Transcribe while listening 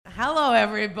Hello,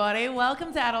 everybody.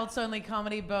 Welcome to Adults Only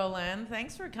Comedy Berlin.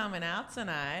 Thanks for coming out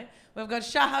tonight. We've got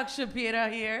Shahak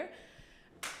Shapira here.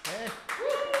 Hey.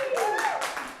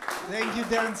 Thank you,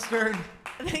 Dan Stern.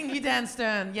 Thank you, Dan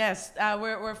Stern. Yes,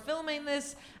 we're filming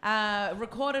this,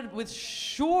 recorded with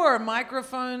Shure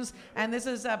microphones, and this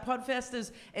is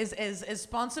Podfest is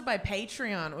sponsored by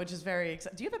Patreon, which is very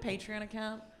exciting. Do you have a Patreon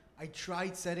account? I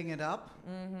tried setting it up,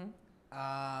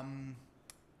 no.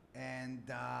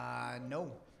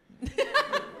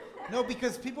 No,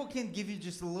 because people can't give you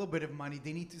just a little bit of money.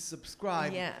 They need to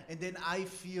subscribe. Yeah. And then I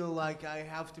feel like I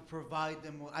have to provide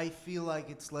them. I feel like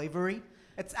it's slavery.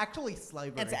 It's actually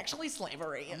slavery. It's actually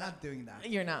slavery. I'm not doing that.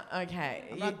 You're not. Okay.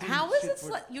 I'm not doing How is shit it?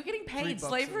 for You're getting paid. $3 a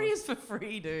Slavery month. is for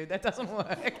free, dude. That doesn't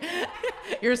work.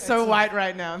 You're so white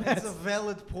right now. That's a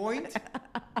valid point,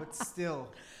 but still.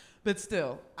 But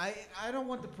still. I don't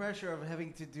want the pressure of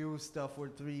having to do stuff for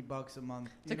 $3 a month.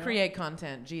 To create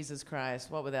content, Jesus Christ,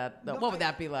 what would that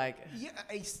that be like? Yeah,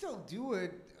 I still do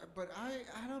it, but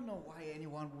I don't know why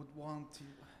anyone would want to.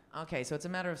 Okay, so it's a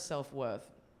matter of self-worth.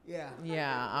 Yeah.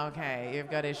 Yeah, okay, you've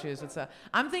got issues with self.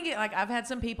 I'm thinking, like, I've had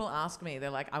some people ask me,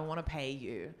 they're like, I want to pay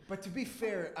you. But to be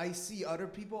fair, I see other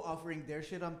people offering their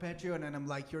shit on Patreon, and I'm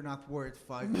like, you're not worth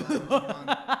 $5 a month.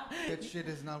 That shit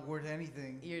is not worth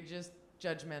anything. You're just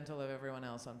judgmental of everyone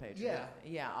else on Patreon. Yeah.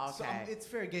 Yeah, okay. So it's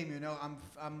fair game, you know.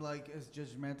 I'm like as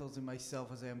judgmental to myself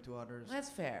as I am to others. That's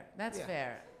fair. That's Yeah.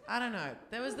 fair. I don't know.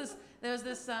 There was this.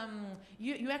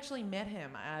 You actually met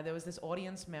him. There was this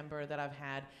audience member that I've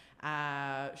had.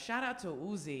 Shout out to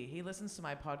Uzi. He listens to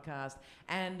my podcast.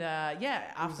 And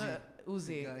after Uzi.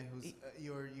 The guy who's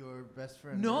your best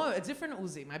friend. No, right? a different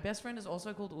Uzi. My best friend is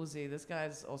also called Uzi. This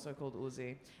guy's also called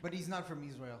Uzi. But he's not from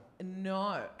Israel.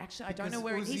 No, actually, I don't know Because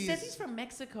where he Uzi says is- he's from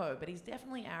Mexico, but he's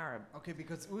definitely Arab. Okay,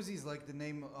 because Uzi's like the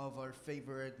name of our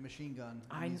favorite machine gun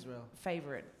in Israel.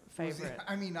 Favorite. Uzi,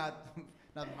 I mean, not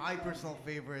my personal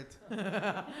favorite.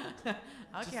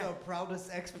 Just Okay. our proudest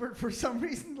expert for some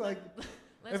reason. Like,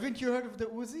 haven't you heard of the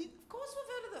Uzi? Of course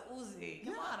we've heard of the Uzi.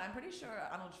 Come Yeah. on, I'm pretty sure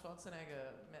Arnold Schwarzenegger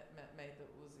made the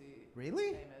Uzi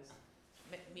Really? famous.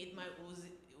 Meet my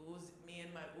Uzi, me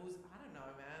and my Uzi. I don't know,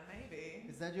 man. Maybe.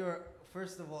 Is that your?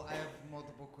 First of all, I have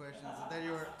multiple questions. Is that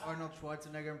your Arnold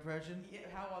Schwarzenegger impression? Yeah,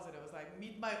 how was it? It was like,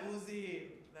 meet my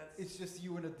Uzi. That's. It's just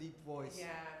you in a deep voice. Yeah,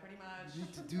 pretty much. You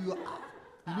need to do.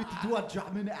 You need to do a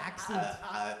German accent.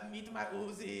 Meet my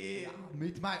Uzi.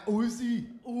 Meet my Uzi.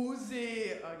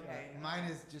 Uzi. Okay. Mine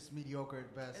is just mediocre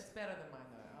at best. It's better than mine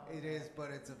though. It is,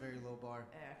 but it's a very low bar.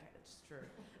 Yeah, okay, it's true.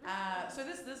 So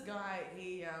this guy,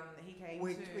 he came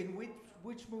Wait, to. in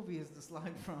which movie is this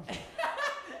line from?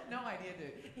 No idea,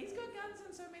 dude. He's got guns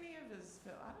in so many of his.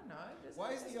 I don't know.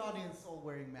 Why is the audience all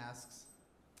wearing masks?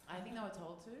 I think they were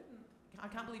told to. I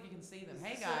can't believe you can see them. Is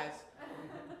Hey this guys.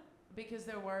 Because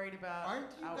they're worried about.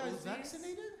 Aren't you our guys Uzis.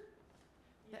 vaccinated?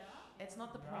 It's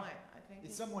not the point. I think.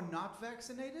 Is it's- someone not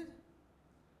vaccinated?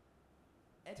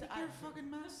 It's, Take your fucking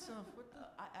masks off. What the?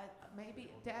 maybe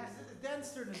Dan. Dan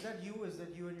Stern, is that you? Is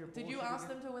that you and your? Did you bullshit ask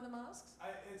again? them to wear the masks?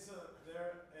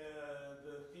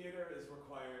 The theater is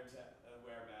required to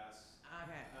wear masks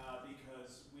Okay.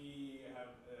 because we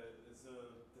have it's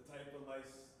the type of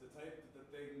the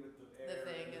thing with the air.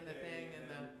 The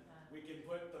we can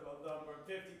put the number of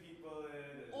 50 people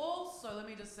in. Also, let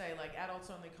me just say, like, Adults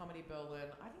Only Comedy Berlin,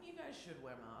 I think you guys should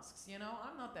wear masks, you know?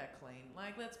 I'm not that clean.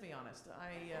 Like, let's be honest.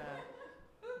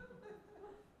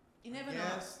 You never know.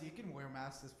 Yes, you can wear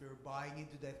masks if you're buying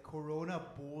into that Corona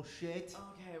bullshit.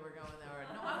 Okay, we're going there.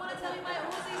 No, I want to tell you my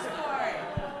Uzi story.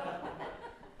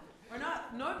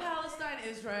 No Palestine,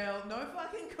 Israel, no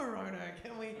fucking Corona.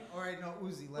 Can we? All right, no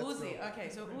Uzi. Let's Uzi. go. Okay,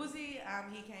 so Uzi,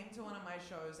 he came to one of my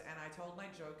shows and I told my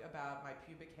joke about my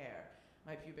pubic hair.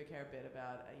 My pubic hair bit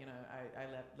about, I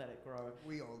let it grow.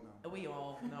 We all know. We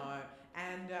all know.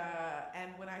 And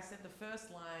when I said the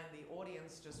first line, the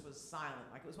audience just was silent.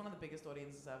 Like, it was one of the biggest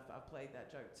audiences I've played that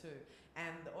joke to.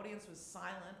 And the audience was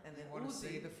silent, and then You want to Uzi.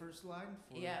 say the first line?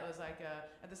 Yeah, it was like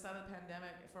at the start of the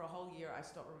pandemic, for a whole year, I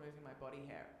stopped removing my body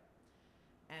hair.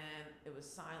 And it was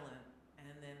silent, and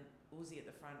then Uzi at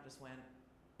the front just went,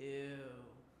 ew.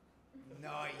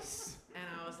 Nice. And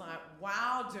I was like,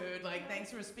 wow, dude, like,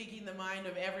 thanks for speaking the mind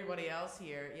of everybody else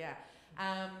here. Yeah.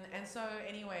 And so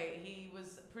anyway, he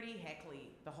was pretty heckly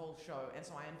the whole show. And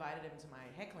so I invited him to my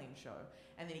heckling show.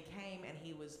 And then he came and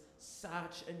he was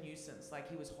such a nuisance. Like,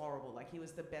 he was horrible. Like, he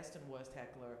was the best and worst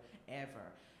heckler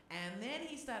ever. And then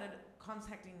he started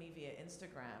contacting me via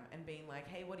Instagram and being like,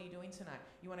 "Hey, what are you doing tonight?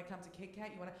 You want to come to Kit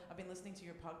Kat? I've been listening to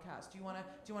your podcast. Do you want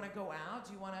to go out?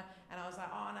 Do you want to?" And I was like,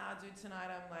 "Oh no, dude, tonight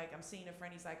I'm seeing a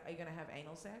friend." He's like, "Are you gonna have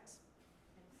anal sex?"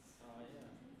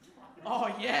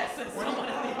 Oh yes, there's someone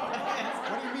in the audience.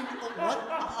 What do you mean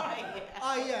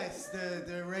Yes,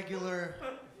 the regular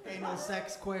anal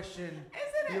sex question.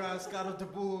 Isn't You it? ask out of the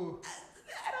blue.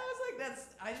 And I was like,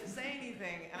 I didn't say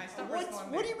anything, and I stopped What?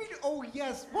 responding. What do you mean? Oh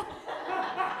yes. What?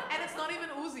 And it's not even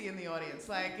Uzi in the audience.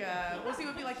 Like, Uzi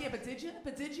would be like, yeah, but did you?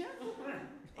 But did you?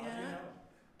 Yeah.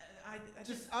 I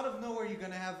Just out of nowhere, you're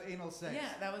gonna have anal sex. Yeah,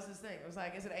 that was his thing. It was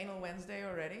like, is it Anal Wednesday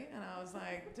already? And I was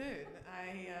like, dude,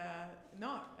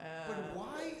 not. But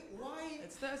why? Why?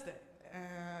 It's Thursday.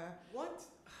 What?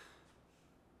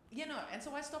 You know, and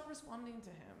so I stopped responding to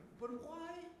him. But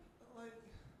why? Like.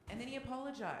 And then he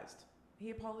apologized. He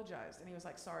apologized, and he was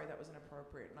like, sorry, that was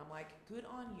inappropriate. And I'm like, good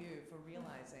on you for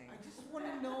realizing. I just want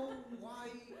to know why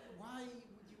you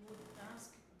would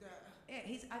ask that. Yeah,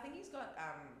 I think he's got.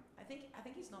 I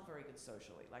think he's not very good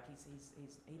socially. Like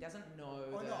he doesn't know.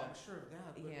 Oh no, I'm sure of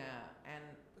that. But, Yeah, and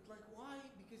but like, why?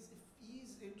 Because if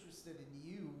he's interested in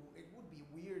you, it would be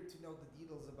weird to know the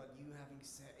details about you having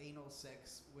anal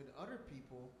sex with other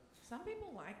people. some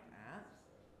people like that.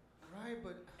 Right,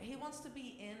 but He wants to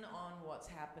be in on what's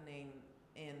happening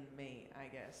in me, I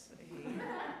guess.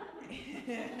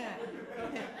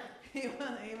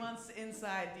 He wants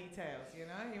inside details, you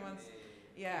know? He wants,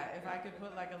 yeah, if I could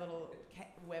put like a little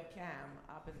webcam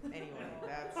up in, anyway,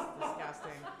 that's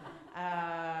disgusting.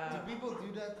 do people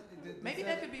do that? Maybe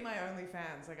that could be my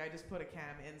OnlyFans. Like I just put a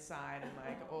cam inside and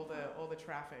like all the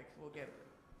traffic will get,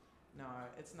 no,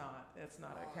 it's not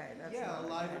okay. That's yeah, not a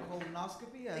live okay.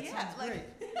 colonoscopy. Yeah, it Yeah, sounds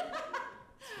like- great.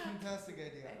 Fantastic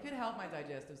idea. It could help my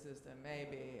digestive system,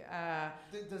 maybe.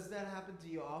 Does that happen to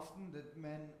you often? That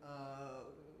men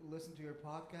listen to your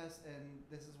podcast and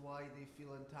this is why they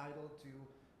feel entitled to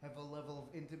have a level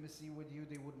of intimacy with you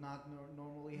they would not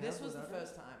normally have? This was the with others?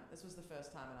 first time. This was the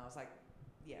first time, and I was like,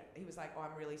 yeah. He was like, oh,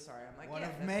 I'm really sorry. I'm like, One yeah.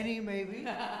 of many, maybe.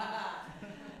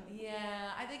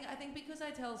 Yeah, I think because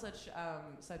I tell such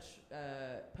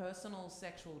personal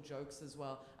sexual jokes as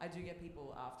well, I do get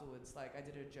people afterwards. Like I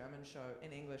did a German show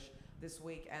in English this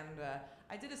week, and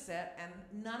I did a set,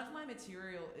 and none of my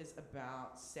material is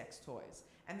about sex toys.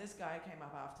 And this guy came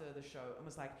up after the show and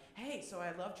was like, "Hey, so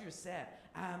I loved your set.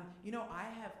 You know,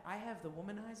 I have the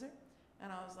womanizer,"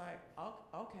 and I was like, "Oh,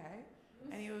 okay."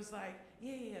 And he was like,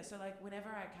 yeah. So like, whenever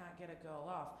I can't get a girl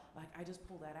off, like I just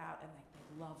pull that out, and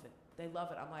they love it. They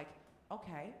love it. I'm like,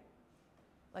 okay.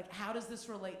 Like, how does this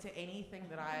relate to anything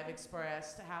that I have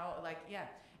expressed? How, like, yeah.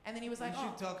 And then he was like, you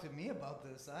should talk to me about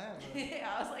this. I have.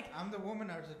 Yeah, I was like, I'm the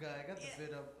womanizer guy. I got the Yeah.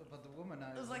 bit about the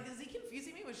womanizer. I was like, is he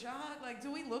confusing me with Shahak? Like,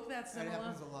 do we look that That similar?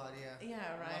 happens a lot, yeah. Yeah,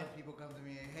 A lot right. of people come to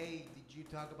me, hey, did you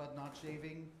talk about not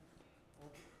shaving?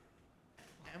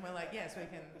 And we're like, yes, we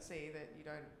can see that you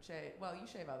don't shave. Well, you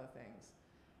shave other things,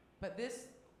 but this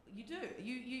you do.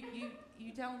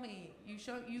 You tell me. You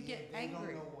get they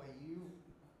angry. don't know why you.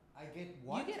 I get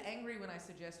what? You get angry when I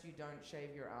suggest you don't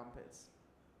shave your armpits.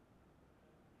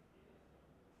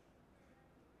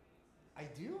 I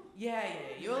do? Yeah.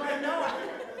 You're like, no.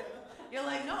 You're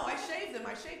like, no, I shaved them.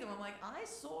 I'm like, I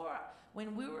saw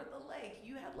when we were at the lake,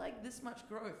 you had like this much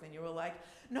growth. And you were like,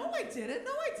 no, I didn't. I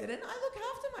look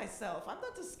after myself. I'm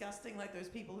not disgusting like those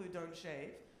people who don't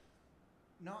shave.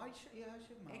 No, I shave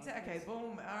my Exactly. armpits.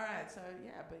 Boom. All right. So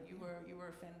yeah, but you were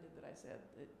offended that I said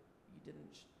that you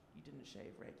didn't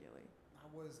shave regularly. I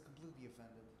was completely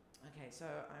offended. Okay, so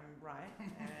I'm right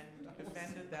and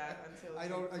offended that until I you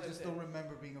don't. I flipped just it. don't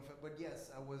remember being offended. But yes,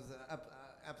 I was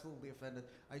absolutely offended.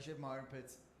 I shave my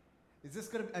armpits. Is this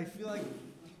gonna? I feel like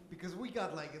because we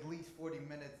got like at least 40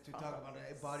 minutes to talk about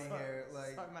body hair.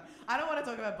 Like so much. I don't want to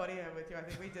talk about body hair with you. I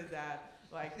think we did that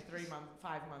like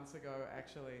 5 months ago,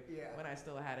 actually. Yeah. When I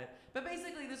still had it. But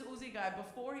basically, this Uzi guy,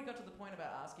 before he got to the point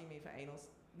about asking me for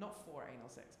not for anal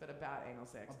sex, but about anal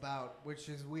sex. about which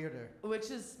is weirder. Which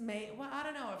is well, I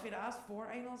don't know. If he'd asked for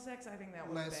anal sex, I think that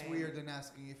would Less been weird than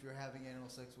asking if you're having anal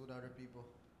sex with other people.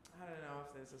 I don't know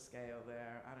if there's a scale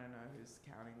there. I don't know who's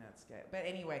counting that scale. But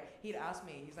anyway, he'd asked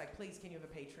me, he's like, please, can you have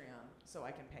a Patreon so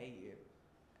I can pay you?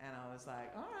 And I was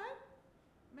like, all right,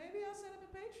 maybe I'll set up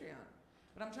a Patreon.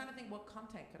 But I'm trying to think, what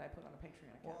content could I put on a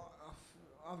Patreon account? Well,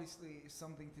 obviously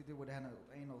something to do with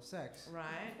anal sex.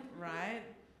 Right.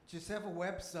 Just have a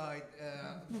website,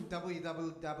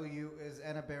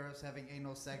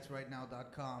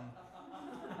 www.is.annabarroshavinganalsexrightnow.com,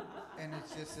 and it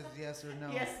just says yes or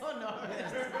no. Yes or no. It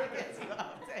just gets you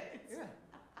updates. Yeah.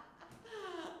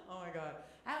 Oh my God.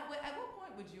 At what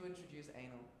point would you introduce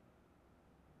anal?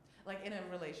 Like in a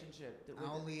relationship? I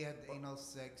only had anal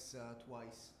sex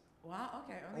twice. Wow,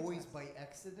 okay. Only Always twice. by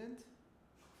accident.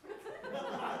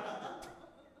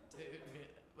 Dude,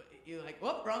 you're like,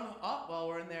 whoop, wrong. Oh, well,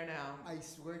 we're in there now. I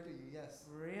swear to you, yes.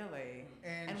 Really?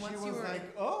 And And she once was you were like,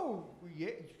 in- "Oh, yeah,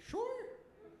 sure."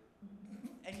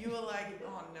 And you were like,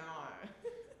 oh no.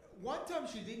 One time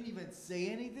she didn't even say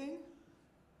anything.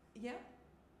 Yeah.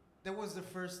 That was the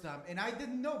first time, and I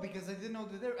didn't know because I didn't know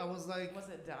I was like, Was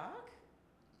it dark?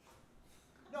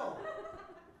 no.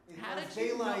 It How was did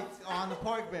you daylight on the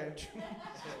park bench.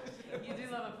 You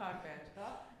do love a park bench.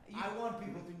 You- I want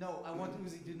people to know. I want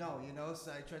Uzi to know,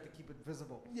 so I try to keep it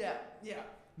visible. Yeah, yeah.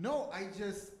 No,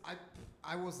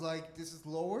 I was like, this is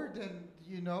lower than,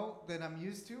 than I'm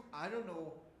used to. I don't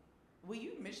know. Were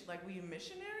you missionary and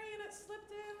it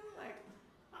slipped in?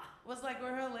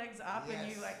 Were her legs up and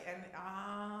you Yes.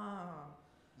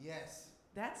 Yes.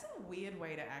 That's a weird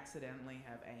way to accidentally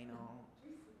have anal.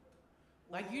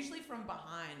 Usually from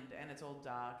behind and it's all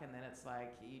dark and then it's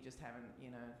like you just haven't,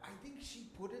 I think she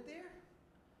put it there.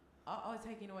 Oh,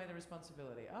 taking away the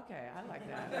responsibility. Okay, I like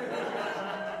that.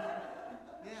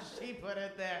 Yeah. She put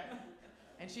it there.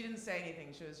 And she didn't say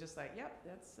anything. She was just like, yep,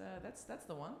 that's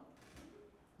the one.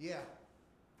 Yeah.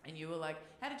 And you were like,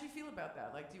 how did you feel about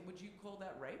that? Would you call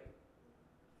that rape?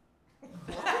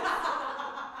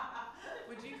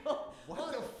 Would you call...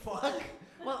 What the fuck?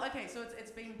 Well, okay, so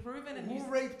it's been proven and Who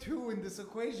raped who in this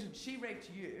equation? she raped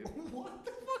you What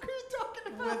the fuck are you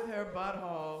talking about? with her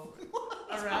butthole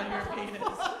around your penis.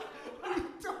 What are you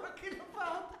talking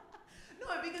about? No,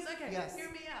 because, okay, Yes. hear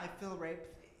me out. I feel raped.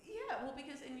 Yeah, well,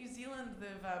 because in New Zealand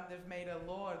they've made a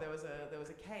law. There was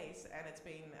a case, and it's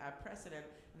been precedent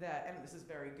that, and this is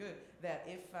very good, that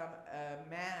if a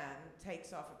man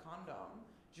takes off a condom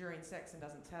during sex and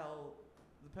doesn't tell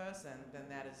the person, then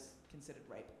that is considered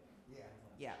rape. Yeah.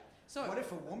 Yeah. So What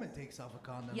if a woman takes off a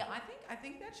condom? yeah, I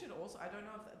think that should also. I don't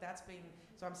know if that's been.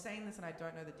 So I'm saying this, and I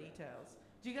don't know the details.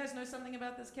 Do you guys know something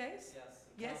about this case? Yes.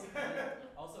 Yes?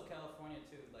 Also California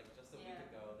too, just a week Yeah.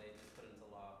 ago, they just put it into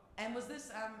law. And was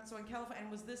this so in California?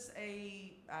 And was this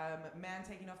a man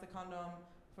taking off the condom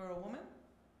for a woman?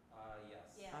 Yes.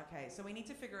 Yeah. Okay, so we need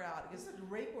to figure out Is because it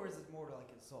rape or is it more like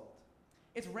assault?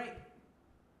 it's rape.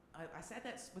 I said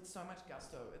that with so much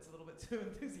gusto. It's a little bit too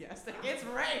enthusiastic. It's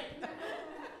rape.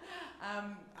 I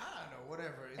don't know,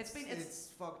 whatever. It's It's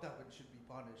fucked up and should be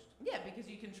punished. Yeah, because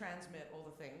you can transmit all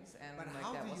the things, and But like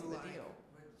how that do wasn't you the deal.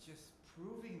 But just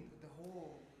proving the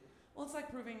whole Well, it's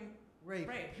like proving rape.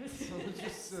 rape. So it's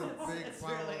just a big it's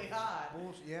pile really of hard.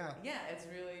 bullshit. Yeah. Yeah, it's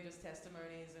really just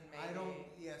testimonies and maybe. I don't.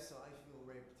 Yeah, so I feel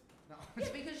raped. No. Yeah,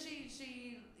 because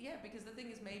because the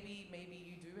thing is maybe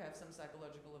you do have some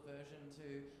psychological aversion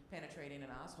to penetrating an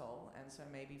asshole, and so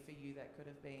maybe for you that could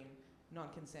have been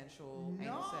non-consensual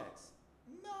anal No. sex.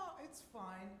 No, it's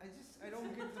fine. I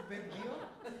don't get the big deal.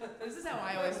 This is how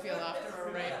I always feel after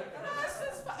a rape. No,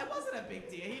 it's fine. It wasn't a big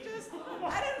deal.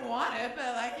 I didn't want it, but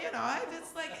I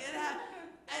just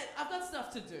I've got stuff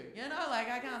to do,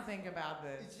 I can't think about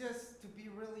this. It's just to be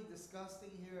really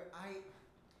disgusting here.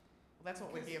 That's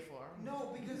what we're because- here for.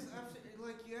 No, because after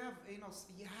you have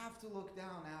you have to look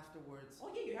down afterwards. Oh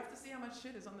yeah, you have to see how much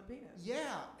shit is on the penis.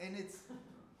 Yeah, and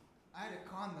I had a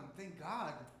condom. Thank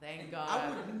God. Thank God. I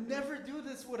would never do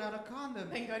this without a condom.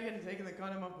 Thank God you hadn't taken the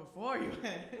condom off before you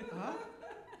went. Huh?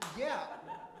 Yeah.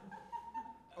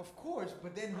 Of course,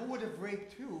 but then who would have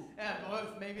raped who? Yeah,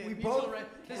 both. Maybe We mutual both-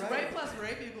 rape. Does right. rape plus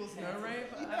rape equals no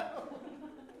rape?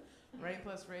 Rape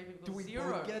plus rape equals Do we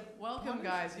zero. both get Welcome, punished?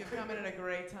 guys. You've come in at a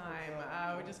great time.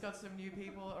 We just got some new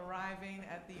people arriving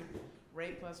at the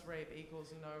rape plus rape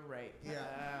equals no rape.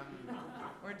 Yeah.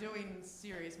 We're doing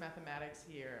serious mathematics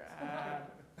here.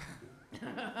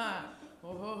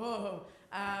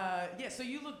 Yeah, so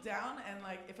you look down and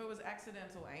if it was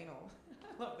accidental anal,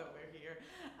 I love that we're here.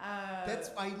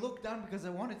 I looked down because I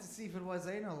wanted to see if it was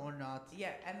anal or not. Yeah,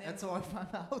 and then That's how I found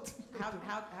out.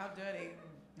 how dirty?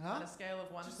 Huh? On a scale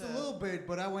of 1 Just to a little bit,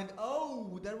 but I went,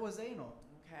 oh, that was anal.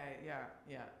 Okay, yeah.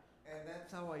 And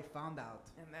that's how I found out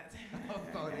And that's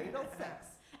about anal sex.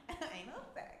 Anal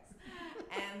sex.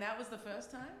 And that was the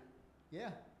first time? Yeah.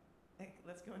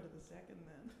 Let's go into the second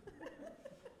then.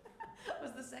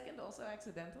 Was the second also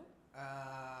accidental?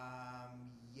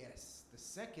 Yes. The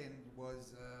second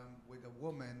was with a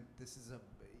woman. It's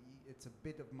a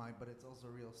bit of mine, but it's also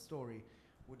a real story.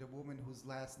 With a woman whose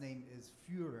last name is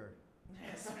Führer.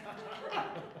 Yes.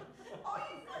 Oh,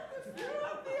 you put the Führer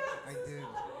up there.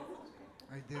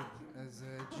 I did. As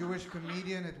a Jewish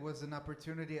comedian, it was an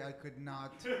opportunity I could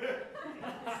not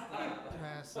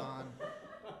pass on.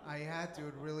 I had to.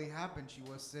 It really happened. She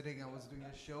was sitting. I was doing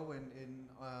a show in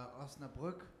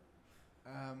Osnabrück,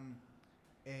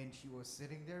 and she was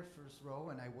sitting there first row,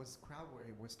 and I was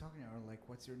talking to her like,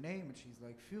 "What's your name?" And she's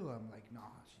like, "Führer." I'm like, "Nah."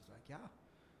 She's like, "Yeah."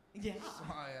 Yeah.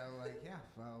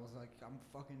 So I was like, "I'm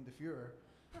fucking the Führer."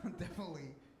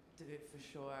 Definitely. Dude, for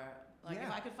sure. If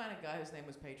Yeah. I could find a guy whose name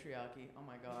was Patriarchy, oh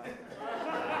my God.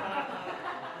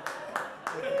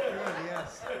 Good,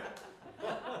 yes.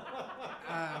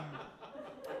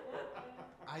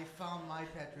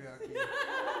 patriarchy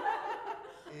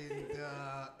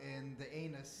in the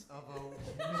anus of a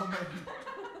woman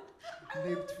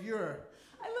named Fuhrer.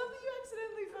 I love that you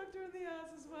accidentally fucked her in the ass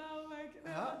as well. Like,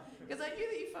 Huh? because I knew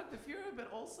that you fucked the Führer,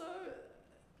 but also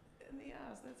in the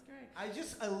ass. That's great. I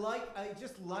just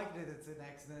like that it's an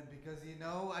accident because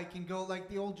I can go like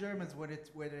the old Germans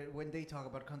when they talk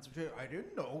about concentration. I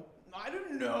didn't know. I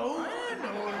didn't know.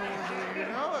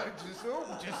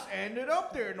 It just ended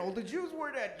up there, and all the Jews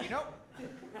were dead.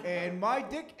 And my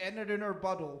dick ended in her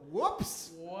butthole.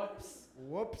 Whoops.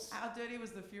 Whoops. How dirty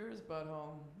was the Führer's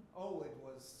butthole? Oh, it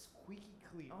was squeaky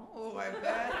clean. Oh, I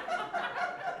bet.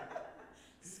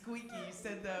 Squeaky. You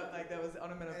said that like that was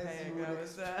onomatopoeic. you would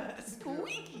That was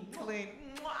squeaky clean.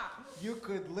 Mwah. You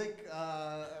could lick.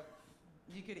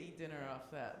 You could eat dinner off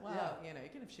that. Well, Yeah. you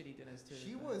can have shitty dinners too.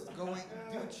 She but- was going,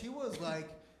 dude. She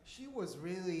was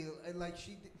really like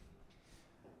she.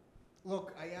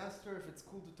 Look, I asked her if it's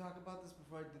cool to talk about this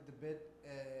before I did the bit,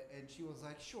 and she was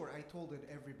like, "Sure." I told it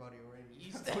everybody already.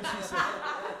 You That's what she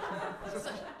said.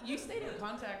 So you stayed in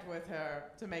contact with her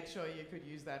to make sure you could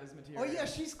use that as material. Oh yeah,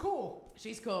 she's cool.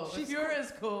 She's cool. She's the Führer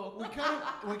is cool. We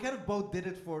kind of both did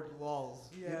it for lols.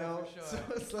 Yeah, for sure. So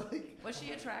it's like, Was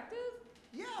she attractive?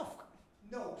 yeah.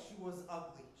 No, she was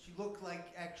ugly. She looked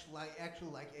like actually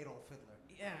like Adolf Hitler.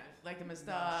 Yeah, like the No,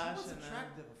 moustache. she was and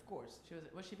attractive, of course.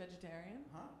 Was she vegetarian?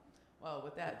 Huh? Well,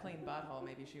 with that clean butthole,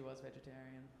 maybe she was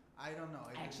vegetarian. I don't know.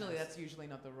 I didn't Actually, ask. that's usually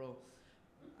not the rule.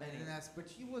 I didn't ask, but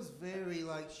she was very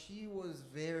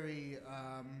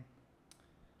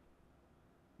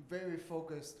very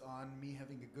focused on me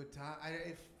having a good time.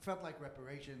 It felt like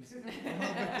reparations.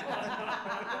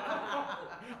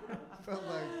 Felt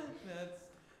like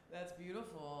That's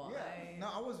beautiful. No,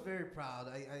 I was very proud.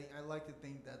 I like to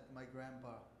think that my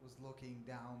grandpa was looking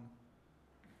down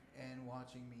and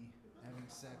watching me having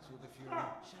sex with a few.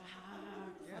 Shahak,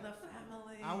 Yeah. for the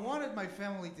family. I wanted my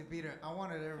family to be there. I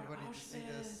wanted everybody to see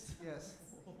this. Auschwitz. Yes.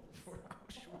 For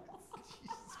Auschwitz.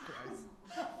 Jesus Christ.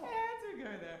 I had to go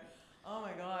there. Oh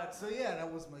my god. So yeah,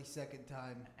 that was my second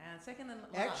time. And second and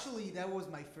last. Actually, that was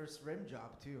my first rim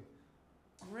job too.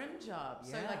 rim job.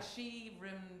 So Yeah. like she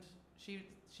rimmed,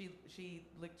 she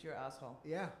licked your asshole.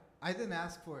 Yeah, I didn't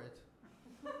ask for it.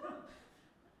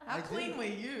 How I clean didn't. were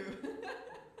you?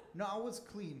 No, I was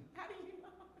clean How do you know?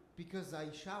 because I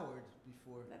showered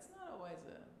before. That's not always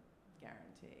a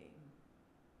guarantee.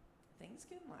 Things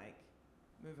can like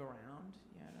move around,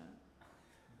 you know.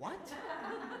 What?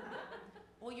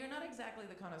 Well, you're not exactly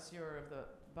the connoisseur of the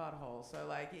butthole, so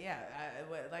like, yeah,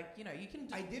 like you know, you can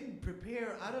do I didn't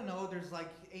prepare. I don't know. There's like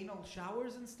anal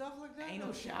showers and stuff like that.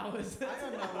 anal showers. I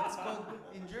don't know. It's called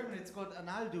in German. It's called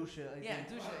Analdusche. I Yeah, think.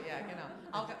 douche. Yeah,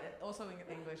 genau. Also in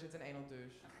English, it's an anal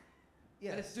douche.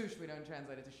 Yes. But it's douche. We don't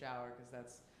translate it to shower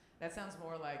because that sounds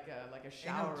more like a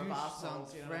shower of douche assholes.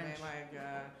 sounds You know French. what I mean?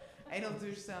 Like anal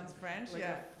douche sounds French. Like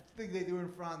yeah. a thing they do in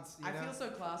France. You I know? feel so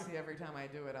classy every time I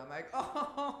do it. I'm like,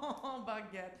 oh,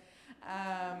 baguette.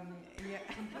 Yeah.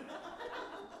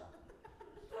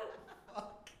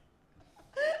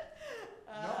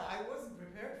 No, I wasn't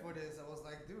prepared for this. I was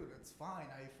like, dude, it's fine.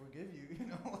 I forgive you. You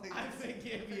know, like I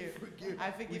forgive you. Forgive.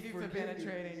 I forgive we you for forgive you.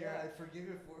 penetrating your. Yeah, I forgive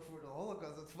you for the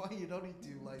Holocaust. It's fine. You don't need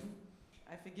to like.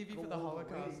 I forgive you Go for the all the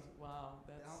Holocaust. way. Wow,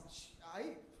 that's.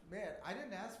 I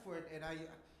didn't ask for it, and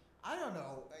I don't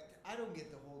know. I don't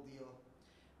get the whole deal.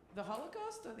 The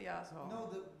Holocaust or the asshole? No,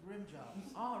 the rim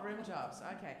jobs. Oh, rim jobs.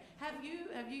 Okay. Have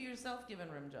you yourself given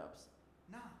rim jobs?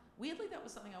 Nah. Weirdly, that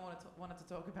was something I wanted to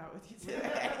talk about with you today.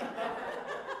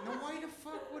 No, why the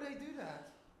fuck would I do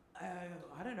that?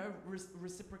 I don't know,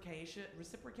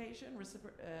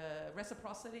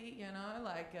 reciprocity, you know,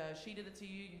 like she did it to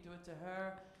you, you do it to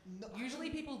her. No, I Usually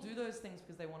don't- people do those things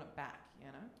because they want it back, you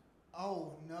know?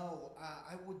 Oh no,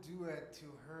 I would do it to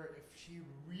her if she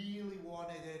really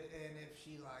wanted it, and if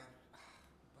she like.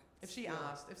 But If she still.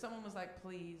 asked, if someone was like,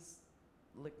 please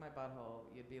lick my butthole,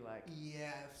 you'd be like,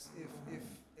 Yeah,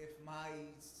 if my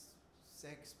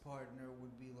sex partner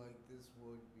would be like, this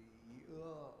would be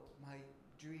my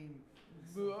dream.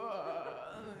 You're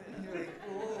like,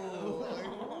 oh, like,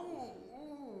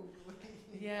 ooh.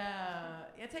 yeah.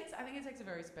 I think it takes a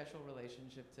very special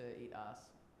relationship to eat ass.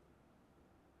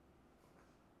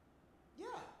 Yeah.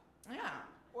 Yeah.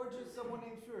 Or just someone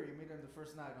named Fury you meet on the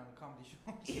first night on a comedy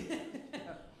show.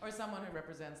 Or someone who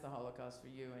represents the Holocaust for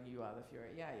you and you are the Fury.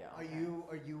 Yeah, yeah. Are okay. you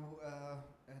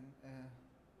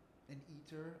an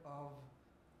eater of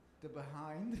the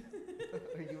behind?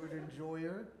 Are you an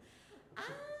enjoyer?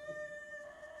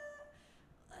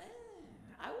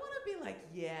 I want to be like,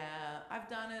 yeah, I've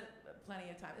done it plenty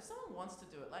of times. If someone wants to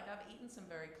do it, like I've eaten some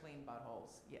very clean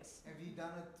buttholes. Yes. Have you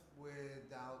done it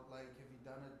without, like, have you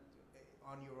done it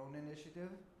on your own initiative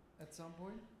at some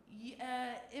point?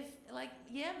 Yeah, if like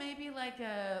maybe like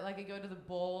I go to the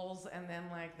balls and then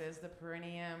like there's the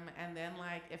perineum and then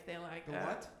like if they're like The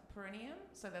what? perineum,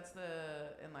 so that's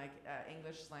the in like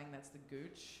English slang that's the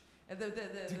gooch. The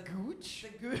gooch?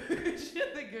 the gooch.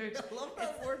 The gooch. I love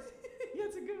that word. Yeah,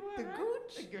 it's a good word. The right?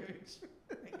 gooch? The gooch.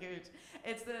 The gooch.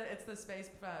 It's the space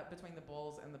between the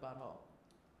balls and the butthole.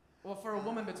 Well, for a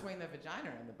woman between the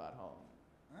vagina and the butthole.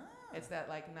 Ah. It's that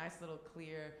like nice little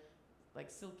clear, like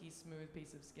silky smooth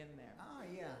piece of skin there. Ah,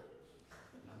 yeah.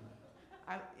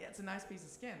 Yeah, it's a nice piece of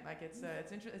skin. Like it's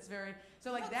it's very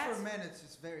so like Not that's for men, it's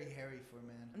just very hairy for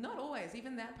men. not always.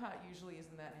 Even that part usually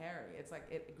isn't that hairy. It's like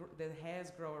the hairs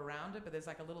grow around it, but there's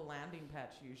like a little landing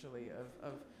patch usually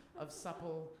of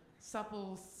supple,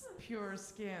 pure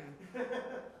skin.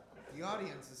 The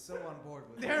audience is so on board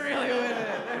with They're this. really with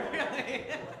it. They're really.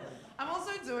 I'm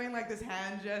also doing like this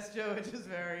hand gesture, which is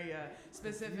very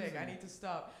specific. I need to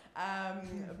stop.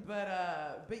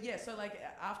 But yeah. So like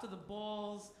after the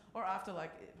balls, or after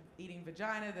like eating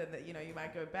vagina, then you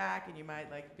might go back and you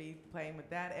might like be playing with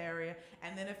that area.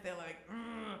 And then if they're like,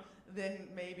 then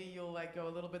maybe you'll like go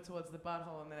a little bit towards the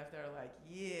butthole. And then if they're like,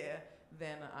 yeah,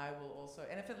 then I will also.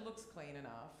 And if it looks clean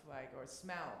enough, like or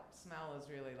smell is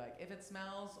really like if it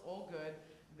smells all good,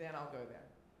 then I'll go there.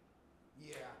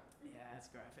 Yeah. Yeah, it's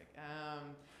graphic.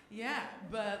 Yeah,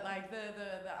 but like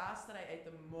the ass that I ate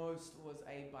the most was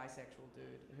a bisexual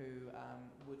dude who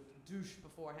would douche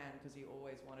beforehand because he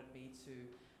always wanted me to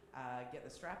get the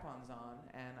strap-ons on,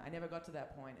 and I never got to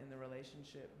that point in the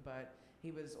relationship, but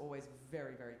he was always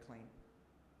very, very clean.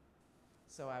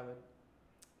 So I would.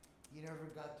 You never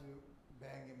got to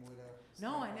bang him with a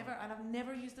No, strap-on? I've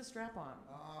never used a strap-on.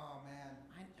 Oh man,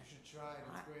 you should try it.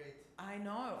 It's great. I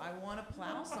know. I want to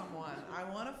plow someone. I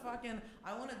want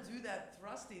to do that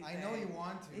thrusty thing. I know you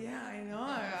want to. Yeah, I know.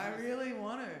 I really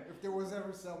want to. If there was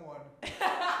ever someone.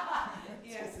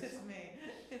 Yes, it's me.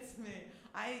 It's me.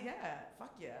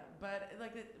 Fuck yeah. But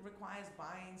like it requires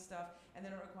buying stuff, and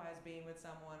then it requires being with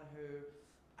someone who,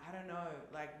 I don't know,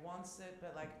 like wants it,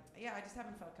 but like I just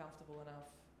haven't felt comfortable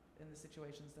enough in the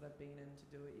situations that I've been in to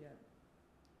do it yet.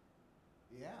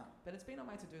 Yeah. But it's been on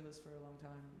my to-do list for a long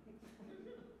time.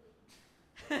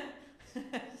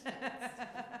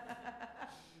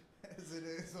 As it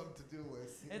is on to-do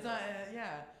list. It's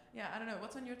I don't know.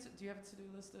 What's on your? Do you have a to-do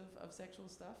list of sexual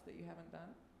stuff that you haven't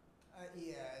done?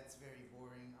 Yeah, it's very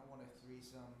boring. I want a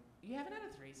threesome. You haven't had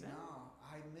a threesome. No,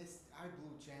 I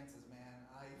blew chances, man.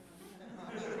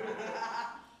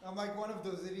 I'm like one of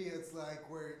those idiots, like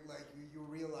where like you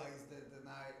realize that the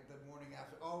morning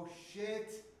after, oh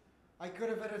shit, I could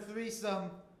have had a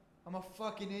threesome. I'm a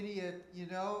fucking idiot, you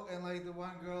know. And like the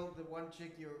one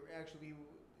chick you're actually.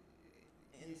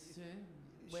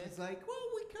 She's like,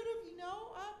 well, we could have,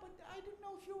 but I didn't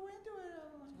know if you were into it.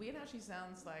 It's weird how she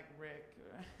sounds like Rick.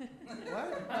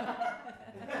 What?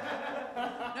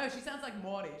 No, she sounds like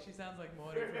Morty. She sounds like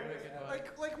Morty from Rick and Morty.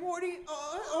 Like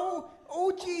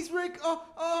Morty. Geez, Rick.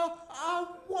 I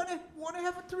wanna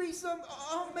have a threesome.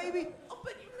 Maybe. Oh,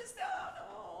 but you missed out.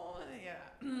 Oh,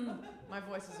 yeah. My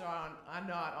voices are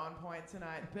not on point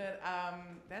tonight, but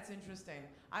that's interesting.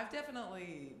 I've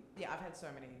definitely, I've had so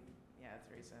many,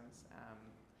 threesomes.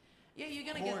 You're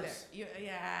gonna get there.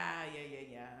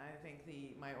 Yeah. I think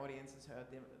my audience has heard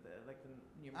the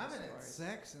numerous I haven't had stories.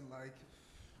 sex in like.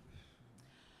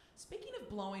 Speaking of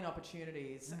blowing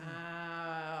opportunities,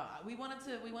 we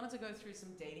wanted to go through some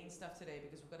dating stuff today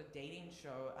because we've got a dating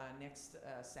show next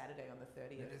Saturday on the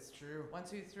 30th. It is true. 1,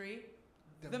 2, 3.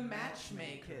 The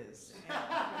Matchmakers.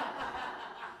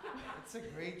 It's a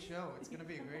great show. It's gonna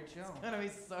be a great show. It's gonna be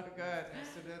so good.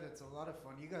 Tested it. It's a lot of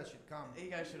fun. You guys should come. You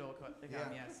guys should all come. Yeah.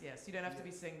 Yes. You don't have to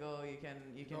be single. You can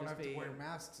don't just have be. to wear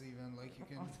masks even. Like you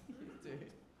can.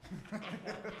 Dude.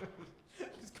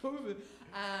 Just COVID.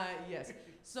 Yes.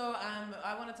 So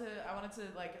I wanted to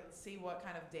like see what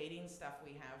kind of dating stuff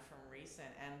we have from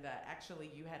recent, and actually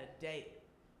you had a date.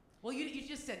 Well, you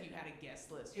just said you had a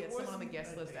guest list. You It had someone on the wasn't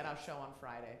guest a list at date. our show on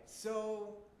Friday.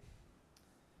 So.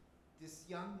 This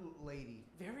young lady.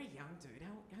 Very young, dude.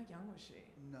 How young was she?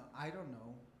 No, I don't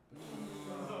know.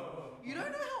 You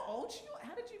don't know how old she was?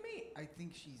 How did you meet? I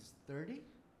think she's 30.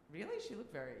 Really? She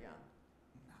looked very young.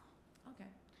 No. Okay.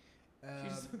 She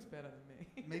just looks better than me.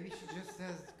 Maybe she just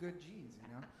has good genes, you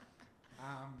know.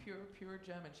 Pure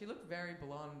German. She looked very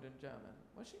blonde and German.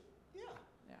 Was she? Yeah.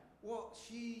 Yeah. Well,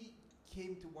 she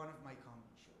came to one of my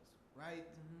comedy shows, right?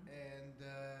 Mm-hmm.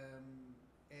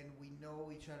 And we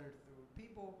know each other through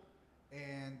people,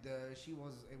 and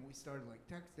we started like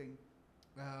texting,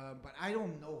 but I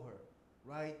don't know her,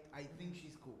 right? I think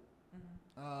she's cool,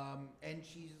 Mm-hmm. and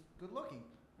she's good looking,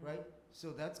 right?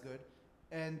 So that's good.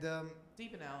 And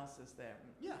Deep analysis there.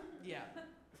 yeah, Yeah.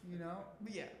 you know,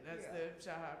 Yeah, that's Yeah. the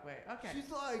Shahak way. Okay. she's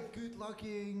like good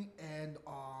looking and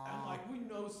I'm like, we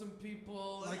know some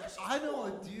people. like She's I know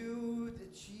a cool. dude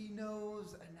that she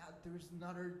knows, and now there's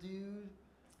another dude.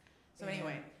 So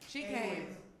anyway, she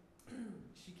Anyways, came.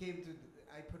 she came to.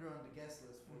 I put her on the guest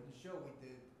list for the show we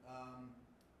did on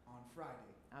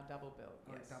Friday, Our double bill.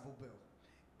 our Yes. double bill,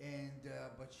 and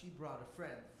but she brought a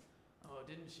friend, Oh,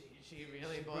 didn't she? She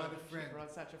really She brought, brought a friend. She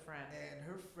brought such a friend. and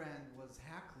her friend was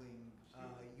heckling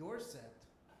your set.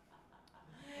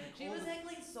 She was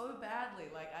heckling so badly.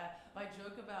 Like my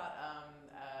joke about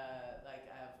like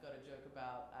I've got a joke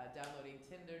about downloading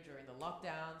Tinder during the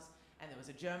lockdowns, and there was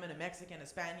a German, a Mexican, a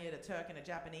Spaniard, a Turk, and a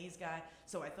Japanese guy.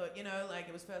 So I thought, you know, like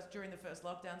it was first during the first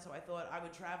lockdown, so I thought I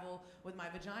would travel with my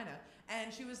vagina.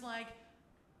 And she was like,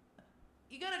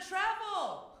 "You gonna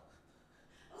travel?"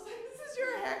 I was like, "This is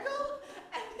your heckle?"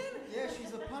 And then Yeah,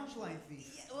 she's a punchline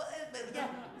thief. yeah, well, but yeah,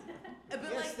 but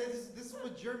Yes, like. this is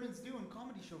what Germans do in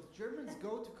comedy shows. Germans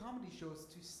go to comedy shows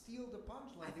to steal the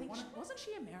punchline. I They think wanna- wasn't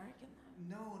she American?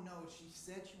 No, she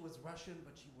said she was Russian,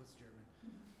 but she was German.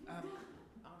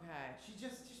 Okay. She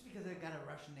just because I got a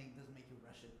Russian name doesn't make you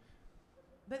Russian.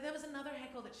 But there was another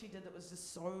heckle that she did that was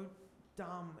just so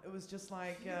dumb. It was just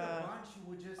like, She did a bunch. She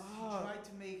would just she oh. tried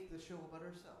to make the show about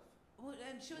herself. well,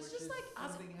 and she was which just is like,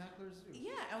 something hecklers do.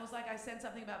 yeah, and was like, I said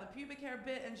something about the pubic hair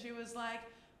bit, and she was like,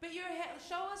 but your head,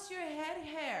 show us your head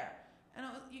hair. And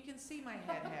you can see my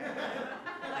head hair.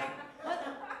 Like, what?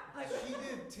 Like, She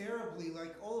did terribly.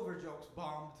 Like all of her jokes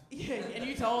bombed. yeah, and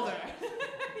you told her.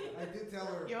 I did tell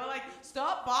her. You were like,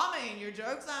 stop bombing. Your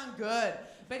jokes aren't good.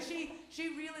 But she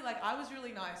really like. I was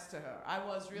really nice to her. I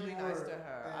was really You nice were, to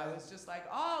her. I and- was just like,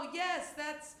 oh yes,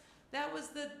 that was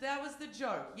the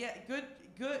joke. Yeah, good.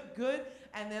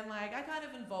 And then like I kind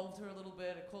of involved her a little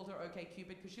bit. I called her OK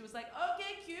Cupid because she was like, OK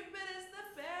Cupid is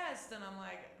the best. And I'm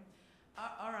like,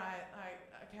 all right,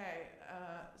 okay.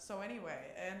 So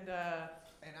anyway, and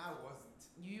And I wasn't.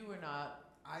 you were not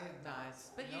I am nice,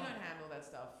 not. but you No. don't handle that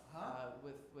stuff Huh?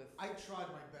 with I tried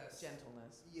my best.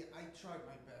 gentleness. Yeah, I tried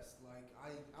my best. Like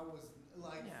I was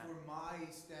like Yeah. for my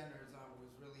standards, I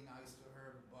was really nice to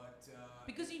her, but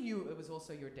Because you knew it was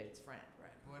also your date's friend,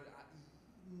 right? but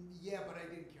yeah, but I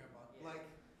didn't care about it. Yeah. Like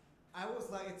I was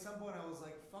like at some point I was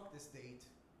like, fuck this date.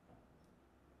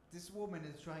 This woman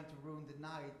is trying to ruin the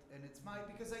night, and it's my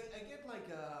because I get like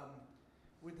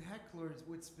with hecklers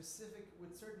with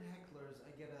certain hecklers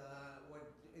I get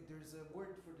there's a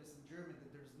word for this in German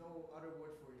that there's no other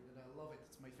word for it, and I love it.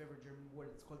 It's my favorite German word.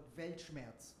 It's called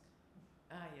Weltschmerz.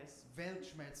 Ah, yes.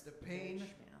 Weltschmerz, the pain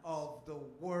Weltschmerz. of the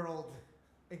world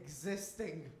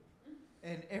existing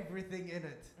and everything in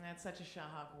it. That's such a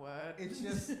Shahak word. It's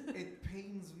just, it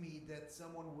pains me that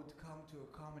someone would come to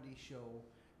a comedy show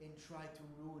and try to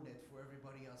ruin it for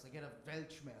everybody else. I get a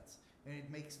Weltschmerz, and it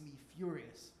makes me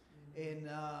furious. And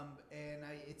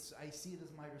I see it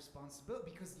as my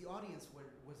responsibility because the audience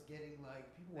was getting like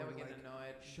people They were were getting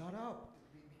like, annoyed. shut up,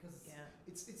 because Yeah.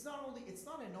 it's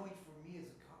not annoying for me as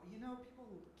a people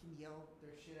can yell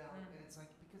their shit out, Mm. and it's like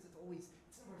because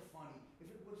it's never funny. If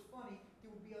it was funny, they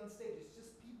would be on stage. It's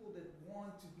just people that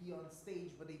want to be on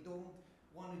stage but they don't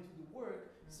want to do the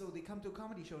work, so they come to a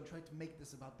comedy show and try to make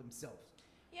this about themselves.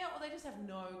 Yeah, well, they just have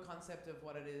no concept of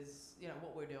what it is, you know,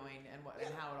 what we're doing and and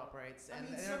Yeah. how it operates, I and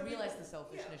mean, they some don't realize people- the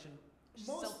selfishness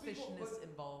Most people- selfishness but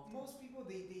involved. Most people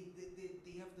they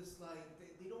have this like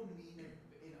they don't mean it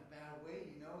in a bad way,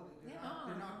 you know. They're Yeah, not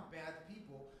no, they're not no. bad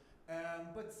people,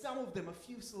 but some of them, a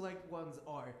few select ones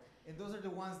are, and those are the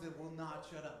ones that will not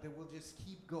shut up. They will just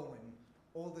keep going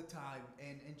all the time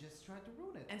and just try to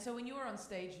ruin it. And so when you were on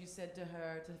stage, you said to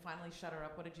her to finally shut her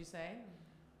up. What did you say?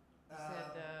 You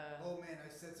said, oh man, I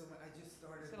said so much. I just you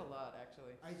started. said a lot,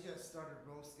 actually. I just started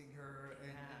roasting her,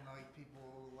 and like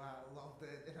people loved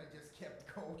it, and I just kept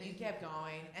going. You kept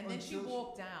going, and then she Until she-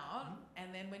 walked out. Mhm.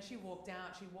 And then when she walked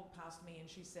out, she walked past me and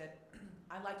she said,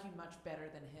 "I like you much better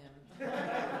than him."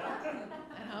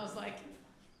 And I was like,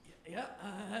 "Yep,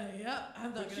 yep."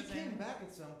 I'm not But gonna she say came anything. back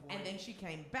at some point. And then she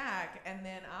came back, and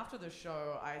then after the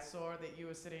show, I saw that you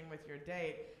were sitting with your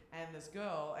date and this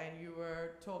girl, and you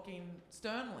were talking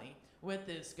sternly with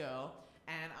this girl,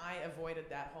 and I avoided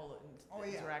that whole Oh,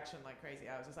 yeah. interaction like crazy.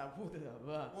 I was just like,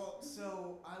 "Blah." Well,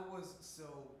 so I was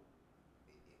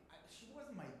she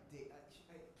wasn't my date.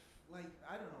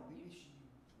 I don't know. Maybe she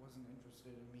wasn't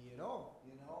interested in me at all.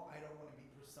 You know, I don't want to be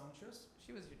presumptuous.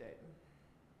 She was your date.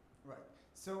 Right.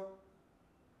 So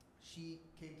she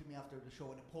came to me after the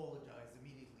show and apologized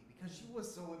immediately because she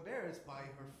was so embarrassed by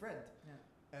her friend.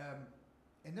 Yeah.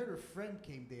 Another friend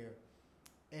came there,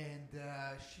 and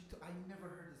I never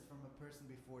heard this from a person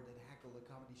before that heckled a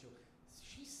comedy show.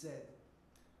 she said,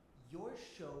 your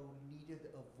show needed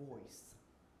a voice.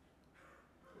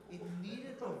 It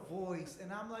needed a voice.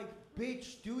 And I'm like,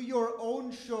 bitch, do your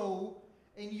own show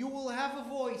and you will have a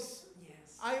voice.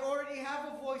 Yes. I already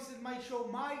have a voice in my show,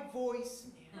 my voice.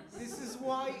 Yes. This is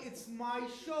why it's my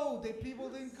show. That people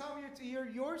didn't come here to hear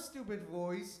your stupid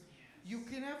voice. You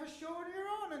can have a show on your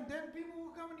own, and then people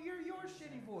will come and hear your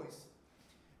shitty voice.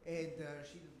 And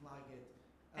she didn't like it.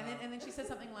 And then she said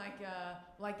something like,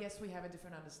 well, I guess we have a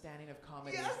different understanding of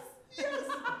comedy. Yes. She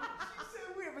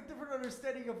said we have a different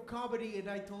understanding of comedy, and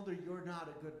I told her you're not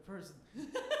a good person.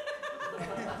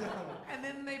 And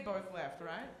then they both left,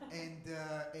 right?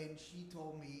 And she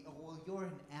told me, oh, well, you're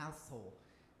an asshole.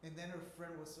 And then her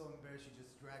friend was so embarrassed, she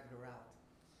just dragged her out.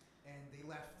 And they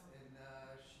left, and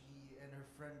she and her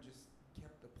friend just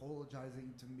kept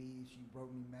apologizing to me. She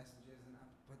wrote me messages,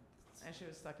 And she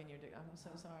was stuck in your dick. I'm so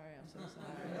sorry. I'm so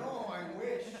sorry. No, I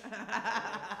wish.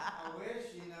 I wish,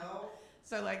 you know.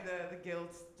 So like the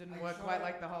guilt didn't I work tried- quite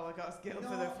like the Holocaust guilt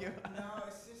for the few. No,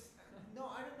 it's just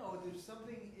I don't know. There's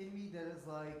something in me that is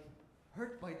like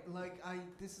hurt by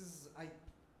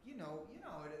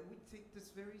we take this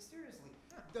very seriously.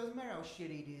 Doesn't matter how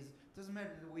shitty it is. Doesn't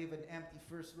matter that we have an empty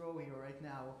first row here right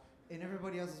now, and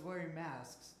everybody else is wearing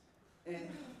masks, and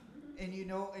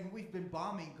we've been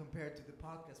bombing compared to the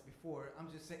podcast before. I'm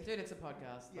just saying. Dude, it's a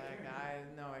podcast. Yeah. Like I have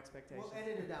no expectations. We'll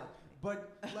edit it out.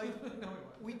 But like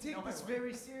we take No, I this won't.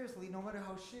 very seriously, no matter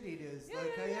how shitty it is. Yeah,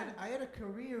 like yeah, I had a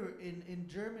career in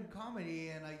German comedy,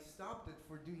 and I stopped it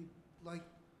for doing like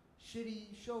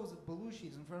shitty shows at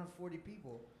Belushi's in front of 40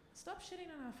 people. Stop shitting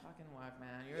on our fucking work,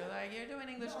 man. You're doing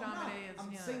English No, I'm not. comedy. It's,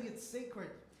 I'm you know, saying it's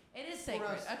sacred. it is For sacred.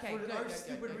 us, Okay, for good, our good,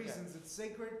 stupid good, good, reasons, it's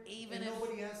sacred. Even and if-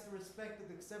 nobody has to respect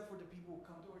it except for the people who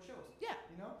come to our shows. Yeah.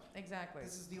 You know? Exactly.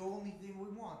 This is the only thing we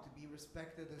want, to be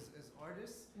respected as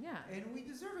artists. Yeah. And we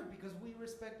deserve it because we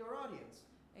respect our audience.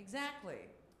 Exactly.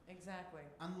 Exactly.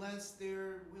 Unless they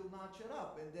will not shut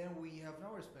up, and then we have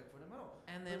no respect for them at all.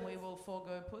 And then But we that's- will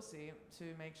forego pussy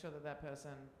to make sure that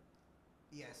person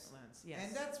Yes. learns. Yes.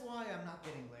 And that's why I'm not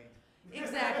getting laid.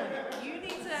 exactly. You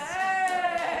need to.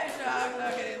 Hey, Chuck,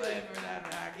 not getting laid for that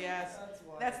back. Yes. That's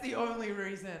why. That's the only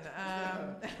reason.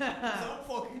 'Cause I'm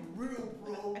fucking real,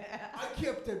 bro. I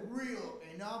kept it real,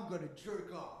 and I'm gonna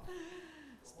jerk off.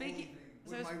 Speaking-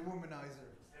 Only so thing with my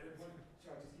womanizer. And one,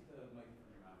 Chuck, just keep the mic in front of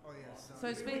your mouth. Oh yes. So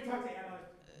When speak- we talk to Anna,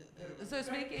 So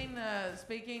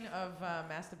speaking of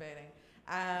masturbating,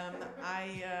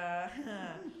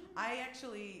 I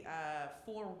actually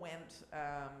forewent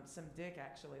some dick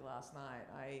actually last night.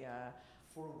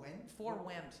 For when?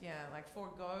 Forewent, yeah, like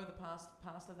forego the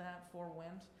past of that.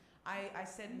 Forewent. I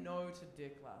said no to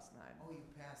dick last night. Oh, you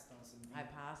passed on some. I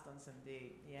passed on some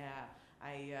D. Yeah,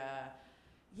 I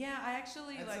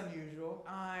actually That's like. unusual.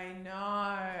 I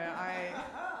know.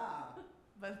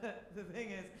 But the thing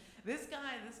is, this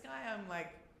guy I'm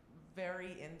like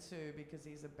very into because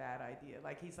he's a bad idea.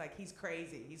 Like he's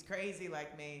crazy. He's crazy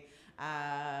like me,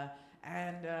 and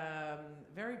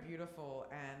very beautiful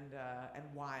and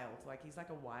wild. Like he's like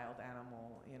a wild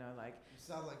animal. You know, like You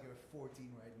sound like you're 14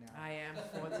 right now. I am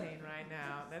 14 right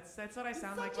now. That's what I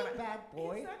sound like Such when a bad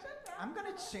boy. He's such a bad I'm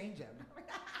gonna change him.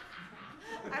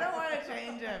 I don't want to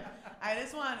change him. I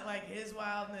just want like his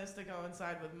wildness to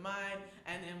coincide with mine,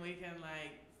 and then we can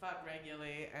like fuck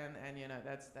regularly, and you know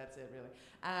that's it really.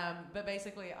 But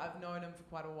basically, I've known him for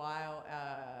quite a while.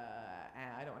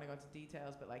 And I don't want to go into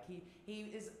details, but like he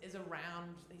is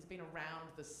around. He's been around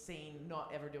the scene,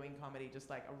 not ever doing comedy, just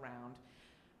like around,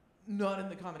 not in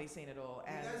the comedy scene at all.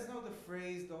 You And guys know the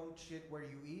phrase "Don't shit where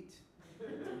you eat."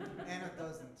 Anna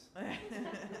doesn't.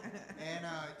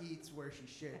 Anna eats where she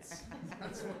shits.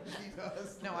 That's what she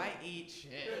does. no, I eat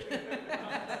shit.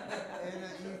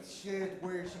 Anna eats shit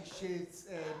where she shits,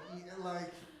 and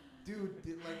dude,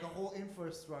 like the whole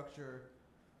infrastructure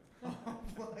of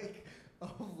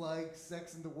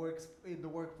sex in the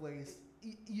workplace.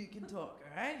 You can talk,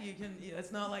 alright? You can.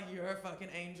 It's not like you're a fucking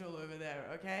angel over there,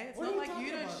 okay? It's What are not you like you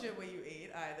talking don't about? shit where you eat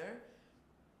either.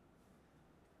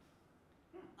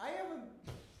 I haven't.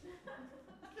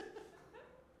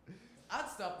 I'd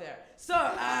stop there. So,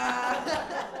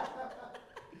 I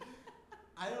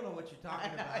don't know what you're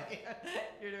talking about.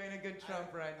 You're doing a good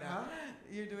Trump right now. Huh?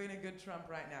 You're doing a good Trump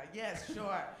right now. Yes,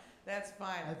 sure. That's I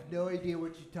fine. have no idea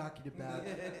what you're talking about.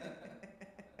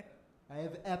 I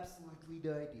have absolutely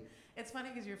no idea. It's funny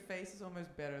because your face is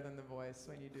almost better than the voice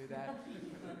when you do that.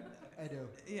 I know.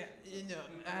 Yeah, you know.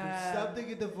 There's something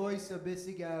in the voice I'm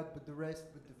missing out, but the rest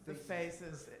with The the face. face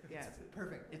is, yeah,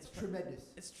 Perfect. it's It's tremendous.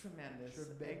 it's tremendous.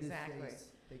 Tremendous Exactly. face.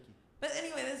 Thank you. But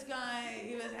anyway, this guy,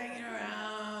 he was hanging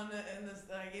around in this,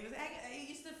 like, he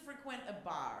used to frequent a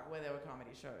bar where there were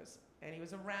comedy shows, and he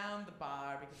was around the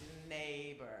bar because he's a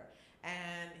neighbor,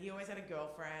 and he always had a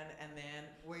girlfriend. And then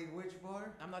Wait, which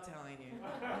bar? I'm not telling you.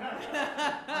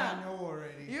 I know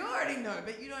already. You already know,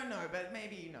 but you don't know. But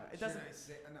maybe you know. It Should doesn't. I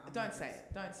say? No, I'm Don't not say gonna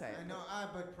it. Don't say it. I know,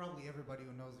 but probably everybody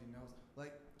who knows you knows.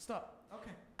 Like, Stop.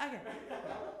 okay. Okay.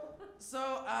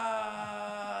 So,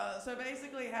 so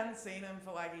basically, hadn't seen him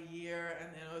for like a year, and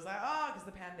then it was like, oh, because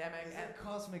the pandemic. Is And it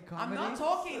cosmic I'm comedy? not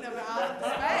talking about the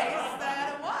space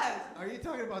that it was. Are you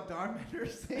talking about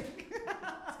Darmender's thing? Dude,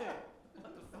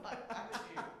 what the fuck? How did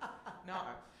you? No.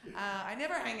 I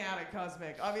never hang out at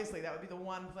Cosmic. Obviously, that would be the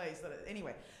one place that.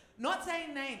 Anyway, not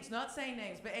saying names,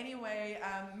 but anyway,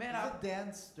 met Is up. it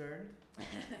Dan Stern?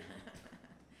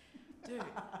 Dude.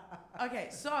 Okay,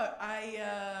 so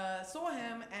I saw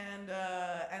him,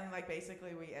 and like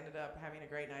basically we ended up having a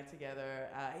great night together.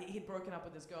 He'd broken up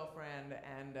with his girlfriend,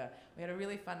 and we had a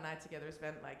really fun night together. We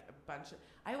spent like a bunch of.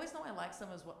 I always know I like some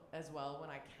as well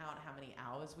when I count how many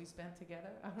hours we spent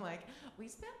together. I'm like, we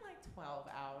spent like 12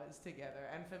 hours together,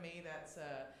 and for me that's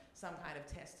some kind of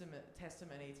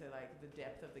testimony to like the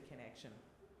depth of the connection.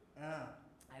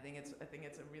 I think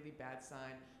it's a really bad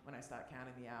sign when I start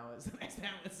counting the hours and I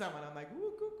stand with someone. I'm like,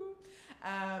 woo, cuckoo.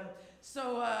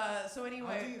 So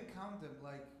anyway. How do you count them?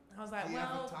 Like, I was like, do you have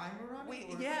well, a timer on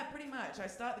it? or- yeah, pretty much. I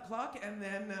start the clock, and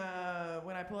then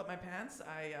when I pull up my pants,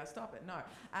 I stop it. No.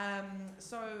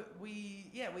 So we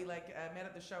like met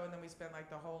at the show, and then we spent like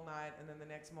the whole night, and then the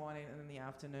next morning, and then the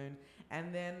afternoon,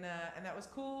 and then and that was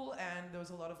cool, and there was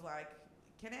a lot of like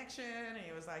connection, and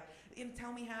he was like,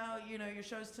 tell me how your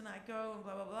shows tonight go, and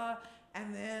blah blah blah.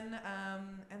 And then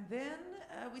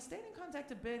we stayed in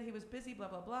contact a bit. He was busy, blah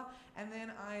blah blah. And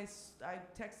then I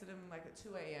texted him like at 2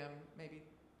 a.m. maybe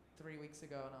 3 weeks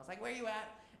ago, and I was like, where you at?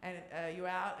 And you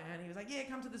out? And he was like, yeah,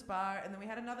 come to this bar. And then we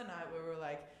had another night where we were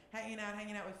like hanging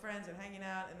out with friends and hanging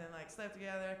out, and then like slept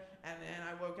together. And then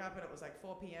I woke up and it was like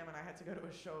 4 p.m. and I had to go to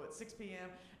a show at 6 p.m.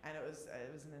 and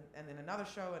and then another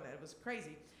show, and it was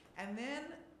crazy. And then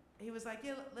he was like,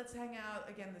 yeah, let's hang out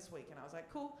again this week. And I was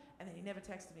like, cool. And then he never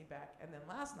texted me back. And then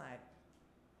last night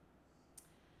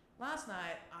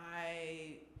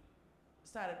I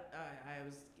started. I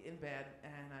was in bed,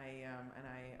 and I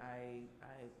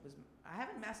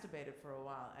haven't masturbated for a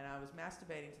while, and I was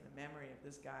masturbating to the memory of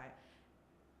this guy.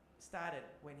 Started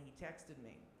when he texted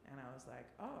me, and I was like,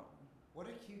 oh, What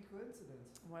a cute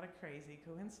coincidence. what a crazy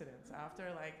coincidence.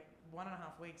 After like 1.5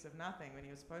 weeks of nothing, when he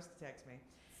was supposed to text me,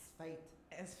 It's fate.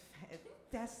 it's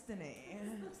destiny.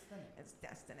 It's It's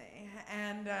destiny.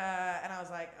 And I was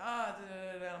like, oh,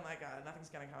 and I'm like, oh, nothing's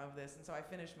gonna come of this. And so I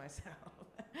finished myself.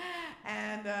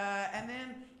 and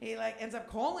then he like ends up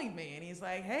calling me, and he's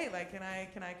like, hey, like, can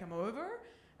I come over?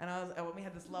 And we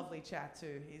had this lovely chat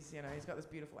too. He's got this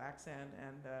beautiful accent,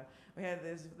 and we had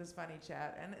this funny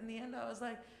chat. And in the end, I was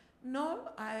like, no,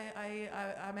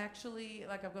 I'm actually,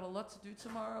 like, I've got a lot to do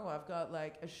tomorrow. I've got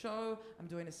like a show. I'm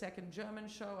doing a second German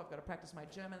show. I've got to practice my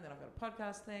German. Then I've got a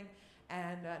podcast thing.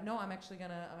 And no, I'm actually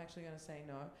gonna say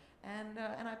no. And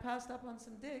I passed up on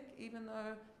some dick, even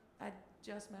though I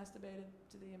just masturbated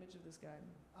to the image of this guy.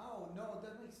 Oh, no,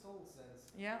 that makes total sense.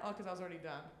 Yeah? Oh, because I was already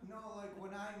done. No, like when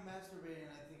I'm masturbating,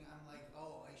 I think I'm like,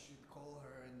 oh, I should call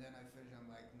her, and then I finish. I'm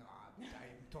like, no, I'm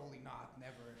totally not,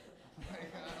 never.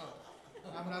 Like,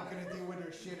 I'm not gonna deal with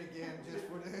her shit again just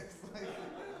for this. Like,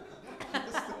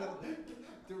 just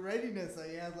the readiness I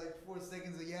had, like 4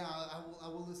 seconds. Yeah, I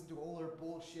will listen to all her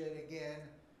bullshit again.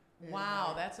 And,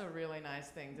 Wow, that's a really nice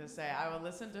thing to say. I will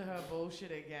listen to her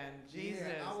bullshit again. Jesus.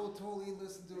 Yeah, I will totally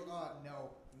listen to. No.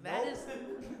 That Nope. is.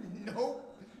 Nope.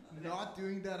 Not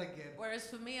doing that again. Whereas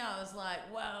for me, I was like,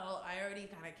 well, I already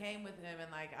kind of came with him,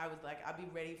 and like I was like, I'll be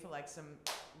ready for like some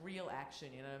real action,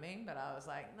 you know what I mean? But I was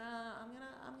like, nah,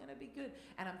 I'm gonna be good.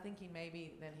 And I'm thinking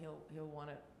maybe then he'll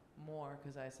want it more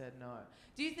because I said no.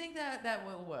 Do you think that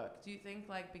will work? Do you think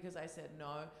like because I said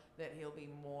no that he'll be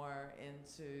more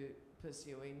into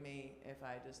pursuing me if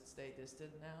I just stay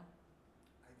distant now?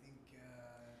 I think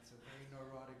it's a very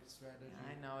neurotic strategy.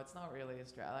 I know it's not really a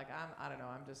strat. Like I don't know.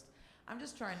 I'm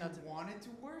just trying Do not you to. want it to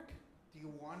work? Do you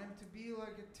want him to be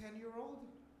like a 10-year-old?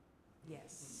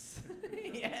 Yes.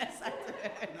 Yes, I do.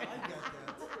 No, I get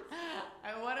that.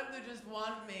 I want him to just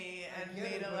want me and I get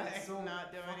me it, to but like it's so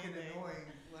not do fucking anything. annoying.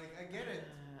 Like, I get it.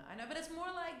 I know, but it's more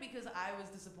like because I was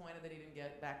disappointed that he didn't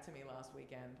get back to me last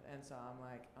weekend, and so I'm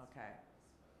like, okay.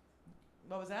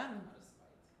 What was that? Out of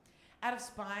spite. Out of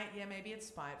spite, yeah, maybe it's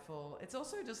spiteful. It's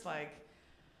also just like,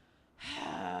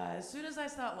 as soon as I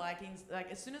start liking,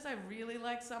 like as soon as I really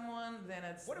like someone, then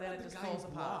it just falls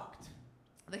apart. blocked?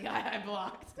 The guy I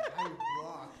blocked. The guy you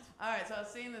blocked. All right, so I was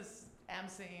seeing this. I'm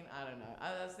seeing. I don't know.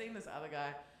 I was seeing this other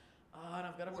guy Oh, and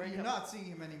I've got to Well, break you're up. not seeing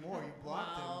him anymore. You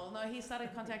blocked him. Well, no, he started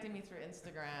contacting me through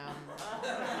Instagram.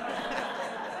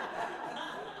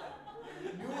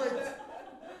 I knew it.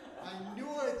 I knew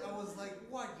it. I was like,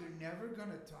 what? You're never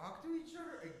gonna talk to each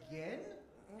other again?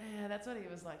 Yeah, that's what he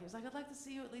was like. He was like, I'd like to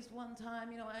see you at least one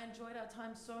time. You know, I enjoyed our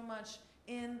time so much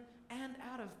in and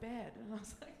out of bed. And I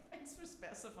was like, thanks for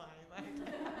specifying. Like,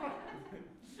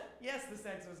 yes, the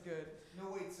sex was good.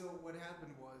 No, wait. So what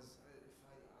happened was,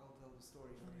 I'll tell the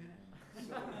story for you.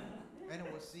 So Anna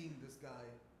was seeing this guy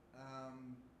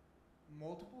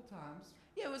multiple times.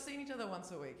 Yeah, we're seeing each other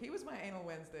once a week. He was my anal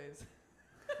Wednesdays.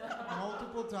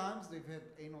 Multiple times. They've had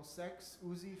anal sex.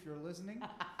 Uzi, if you're listening.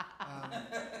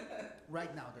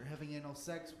 Right now, they're having anal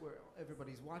sex where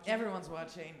everybody's watching. Everyone's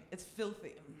watching. It's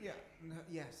filthy. Yeah.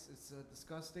 Yes, it's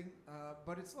disgusting,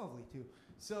 but it's lovely too.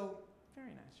 So, Very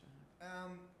nice,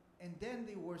 Sean. and then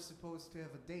they were supposed to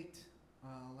have a date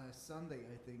last Sunday,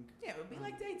 I think. Yeah, it would be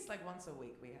like dates like once a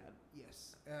week we had.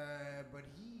 Yes, but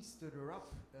he stood her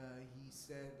up. He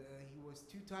said he was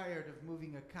too tired of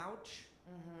moving a couch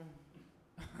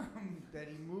that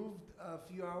he moved a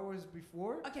few hours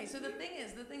before. Okay, so the thing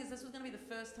is, this was going to be the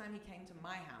first time he came to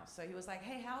my house. So he was like,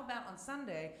 hey, how about on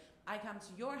Sunday I come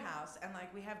to your house and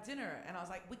like we have dinner? And I was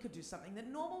like, we could do something that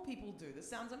normal people do. This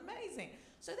sounds amazing.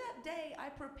 So that day I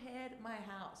prepared my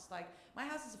house. Like my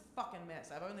house is a fucking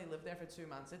mess. I've only lived there for 2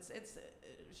 months. It's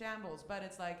shambles, but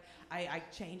it's like I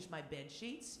changed my bed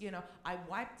sheets. You know, I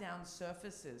wiped down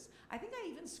surfaces. I think I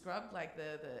even scrubbed like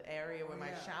the area where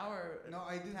my shower. No,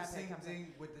 I did the tap head same comes in. thing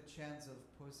with the chance of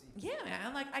pussy. Yeah,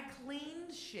 man. Like I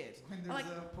cleaned shit. When there's Like-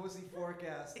 a pussy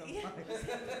forecast, I'm Yeah. like,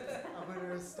 I'm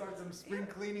gonna start some spring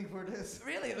cleaning for this.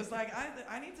 Really, it was like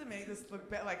I need to make this look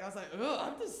better. Like I was like, oh,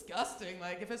 I'm disgusting.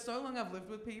 Like if it's so long I've lived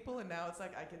with people, and now it's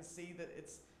like I can see that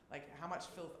it's like how much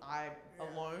filth I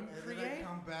alone And create. then I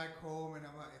come back home and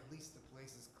I'm like, at least the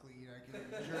place is clean. I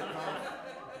can jerk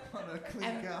off on a clean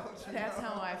And couch. you That's know?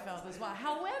 how I felt as well.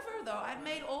 However, though, I'd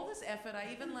made all this effort. I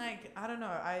even like I don't know.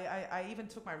 I even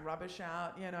took my rubbish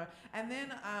out, you know. And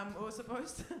then we were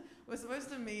supposed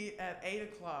to meet at 8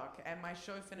 o'clock, and my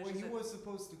show Well, finishes. he at, was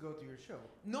supposed to go to your show.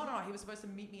 No, he was supposed to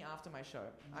meet me after my show.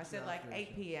 I Meet said you like after your 8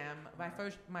 show. p.m.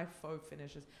 Alright.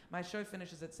 My show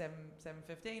finishes at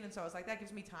 7:15, and so I was like, that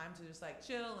gives me time to just like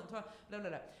chill and talk, blah blah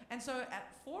blah. And so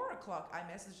at 4 o'clock, I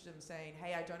messaged him saying,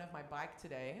 hey, I don't have my bike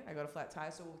today. I got a flat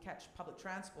tire, so we'll catch public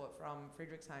transport from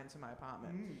Friedrichshain to my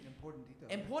apartment. Important detail.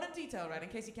 Important detail, right? In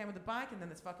case he came with a bike, and then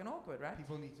it's fucking awkward, right?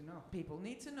 People need to know. People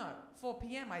need to know. 4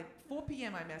 p.m. I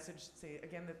messaged, see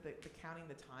again the counting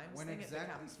the times When thing. It exactly?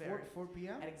 becomes very 4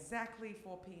 p.m.? at exactly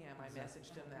 4 p.m. I Exactly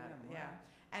messaged him 4 that. p.m., Yeah. wow.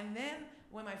 And then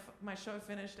when my show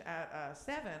finished at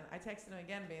 7, I texted him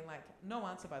again being like, no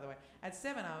answer by the way. At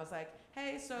 7 I was like,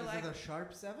 hey, so Is like it a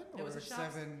sharp 7 It or was a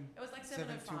sharp 7? it was like 7,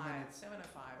 2 7:05. minutes. 7:05,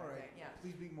 All I right. think, yeah.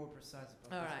 Please be more precise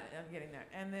about All this. right, I'm getting there.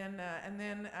 And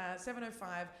then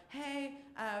 7:05. Hey,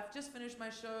 just finished my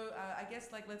show. I guess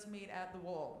like let's meet at the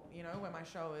wall. You know where my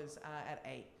show is at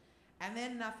 8. And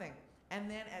then nothing. And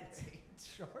then at 8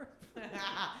 sharp?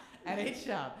 at 8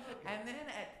 sharp. And then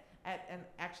and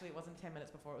actually it wasn't 10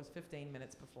 minutes before. It was 15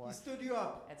 minutes before. He stood you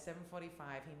up. At 7:45,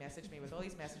 he messaged me with all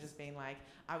these messages being like,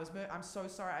 I'm so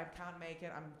sorry, I can't make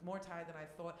it. I'm more tired than I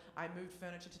thought. I moved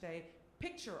furniture today.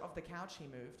 Picture of the couch he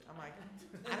moved. I'm like,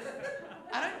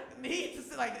 I don't need to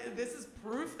see, like, this is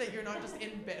proof that you're not just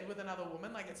in bed with another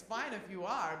woman. Like, it's fine if you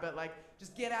are, but like,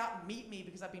 just get out and meet me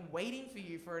because I've been waiting for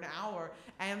you for an hour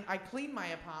and I cleaned my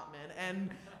apartment and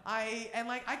I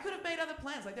could have made other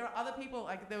plans. Like, there are other people,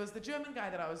 like, there was the German guy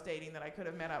that I was dating that I could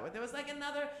have met up with. There was like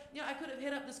another, I could have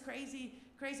hit up this crazy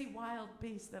wild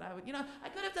beast that I would, I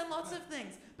could have done lots of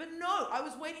things. But no, I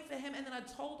was waiting for him and then I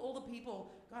told all the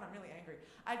people, God, I'm really angry.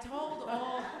 I told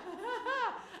all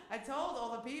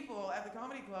the people at the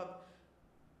comedy club,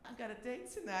 I've got a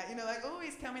date tonight. Like, oh,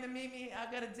 he's coming to meet me.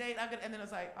 I've got a date. And then I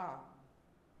was like, oh.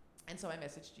 And so I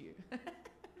messaged you.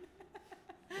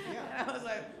 Yeah. And I was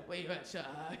like, where you at, Shah?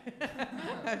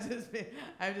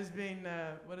 I've just been,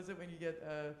 what is it when you get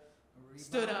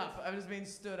stood up? I've just been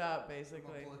stood up,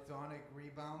 basically. A platonic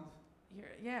rebound. Yeah.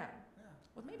 Yeah.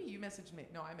 Well, maybe you messaged me.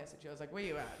 No, I messaged you. I was like, where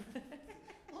you at?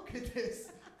 Look at this.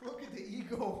 Look at the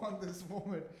ego on this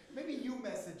woman. Maybe you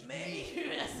messaged Maybe me. you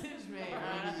messaged me.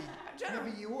 I'm trying to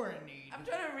Maybe you were in need. I'm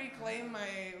trying to reclaim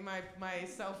my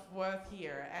self-worth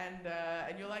here,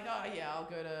 and you're like, oh yeah, I'll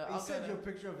go to. He sent you a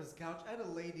picture of his couch. I had a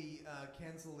lady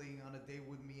canceling on a date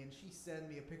with me, and she sent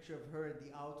me a picture of her in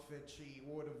the outfit she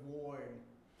would have worn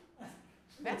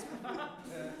That's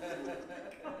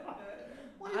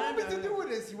What do you I want me don't to know. do with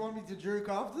this? You want me to jerk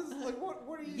off this? Like,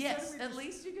 what are you yes, sending me at this-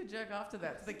 least you could jerk off to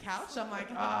that. To the couch, I'm like,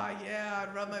 oh yeah,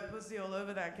 I'd rub my pussy all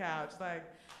over that couch. Like,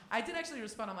 I did actually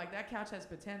respond. I'm like, that couch has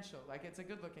potential. Like, it's a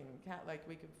good-looking cat. Like,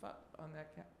 we could fuck on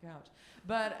that couch.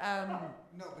 But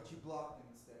No, but you blocked him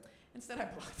instead. instead, I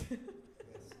blocked him.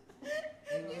 Yes.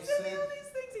 And You you sent me said, all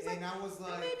these things. He's like, and I was "No,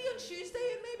 like, maybe on Tuesday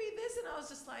and maybe this, and I was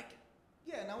just like,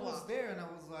 yeah, and I was blocked. there, and I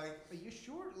was like, are you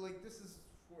sure? Like, this is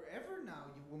forever now.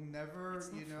 You will never,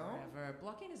 it's not you know. forever.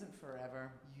 Blocking isn't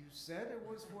forever. You said it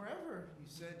was forever. You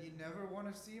said you never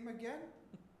want to see him again.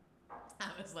 I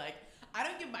was like, I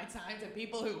don't give my time to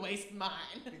people who waste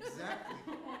mine. Exactly.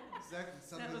 Exactly.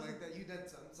 Something was- like that. You did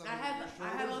something. I had with your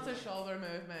lots of shoulders. shoulder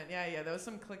movement. Yeah, there was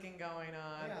some clicking going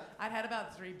on. Yeah. I'd had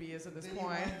about 3 beers at this Then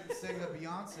point. You went and sang a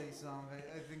Beyonce song.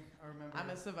 I think I remember. I'm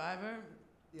a survivor.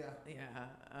 Yeah.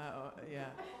 Yeah.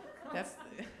 That's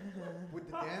With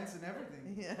the dance and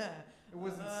everything. yeah. It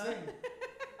was insane.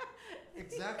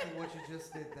 Exactly what you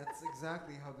just did. That's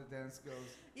exactly how the dance goes.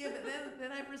 Yeah, but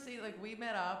then I proceeded. Like we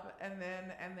met up, and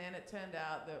then it turned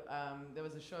out that there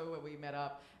was a show where we met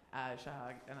up.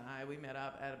 Shahag and we met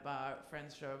up at a bar.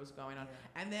 Friend's show was going on,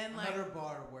 Yeah. and then like Another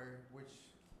bar which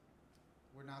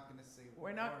we're not gonna say. what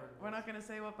we're not bar it we're was. not gonna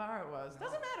say what bar it was. No.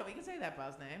 Doesn't matter. We can say that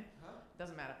bar's name. Huh?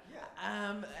 Doesn't matter.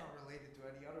 Yeah. It's not related to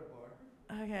any other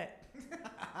bar. Okay.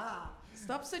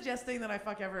 Stop suggesting that I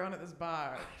fuck everyone at this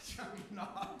bar. I'm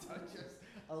not.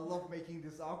 I love making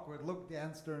this awkward. Look,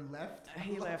 Dan Stern left.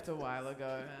 He left a while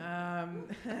ago.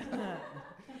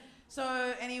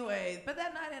 So anyway, but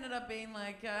that night ended up being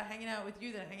like hanging out with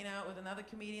you, then hanging out with another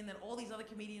comedian, then all these other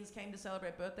comedians came to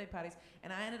celebrate birthday parties,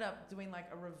 and I ended up doing like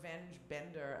a revenge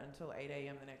bender until 8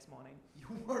 a.m. the next morning. You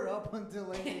were up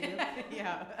until 8 a.m.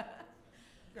 Yeah.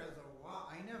 You guys are wild.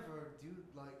 I never do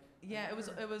like. Yeah, I it was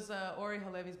never- Ori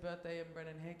Halevi's birthday and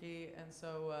Brennan Hickey, and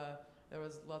so there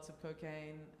was lots of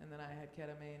cocaine, and then I had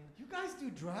ketamine. You guys do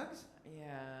drugs? I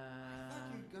Yeah.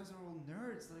 thought you guys are all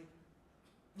nerds.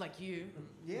 Like you.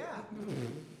 Yeah.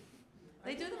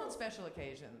 They do them on special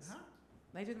occasions. Huh?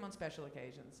 They do them on special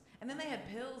occasions. And then they had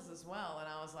pills as well, and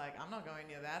I was like, I'm not going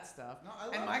near that stuff. No, I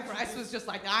And love Mike that you Rice just- was just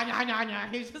like, nah.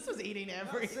 He just was eating No,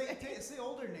 everything. say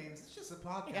older names. It's just a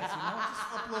podcast, Yeah. you know. Just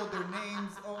upload their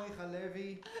names. Ori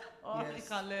Halevi. Ori Yes.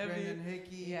 Halevi. Brendan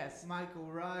Hickey. Yes. Michael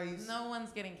Rice. No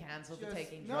one's getting cancelled for Just-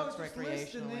 taking no, drugs just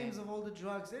list the recreationally. names of all the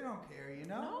drugs. They don't care, you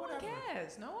know. No one Whatever.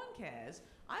 cares. No one cares.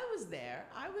 I was there.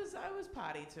 I was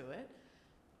party to it.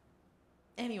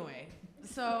 Anyway,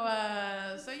 so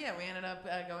yeah, we ended up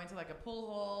going to like a pool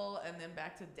hall and then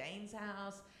back to Dane's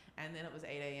house, and then it was 8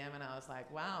 a.m. and I was like,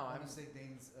 wow, I I'm want to say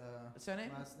Dane's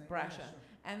surname last name. Brasha. Yeah, sure.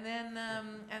 And then I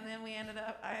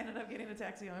ended up getting a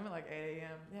taxi home at like 8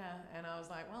 a.m. Yeah, and I was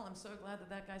like, well, I'm so glad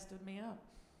that guy stood me up.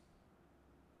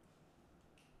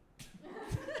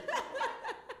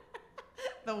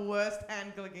 The worst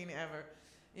hand clicking ever.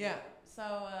 Yeah.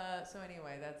 So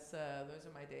anyway, that's those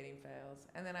are my dating fails.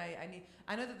 And then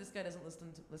I know that this guy doesn't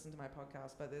listen to my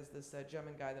podcast, but there's this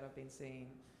German guy that I've been seeing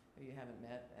who you haven't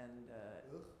met, and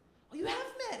Ugh. oh, you have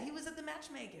met. He was at the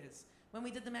Matchmakers when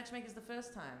we did the Matchmakers the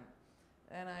first time,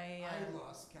 and I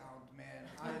lost count, man.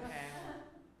 okay.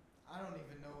 I don't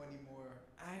even know anymore.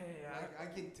 I Like,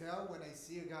 I can tell when I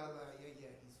see a guy like, yeah,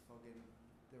 he's fucking.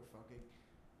 They're fucking.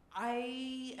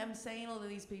 I am saying all of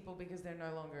these people because they're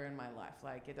no longer in my life.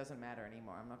 Like, it doesn't matter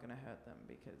anymore. I'm not going to hurt them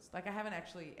because, like, I haven't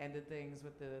actually ended things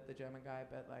with the German guy,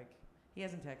 but, like, he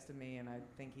hasn't texted me, and I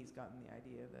think he's gotten the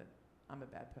idea that I'm a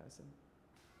bad person.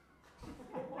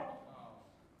 Oh.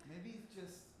 Maybe he's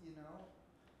just, you know.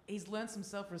 He's learned some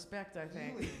self-respect, I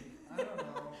think. Healing. I don't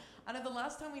know. I know the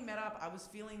last time we met up, I was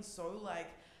feeling so, like,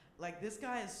 this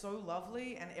guy is so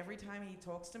lovely, and every time he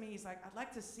talks to me, he's like, I'd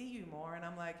like to see you more, and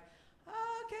I'm like,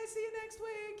 oh, okay, see you next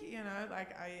week. You know,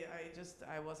 like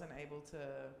I wasn't able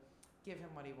to give him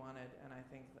what he wanted, and I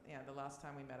think the last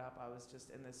time we met up, I was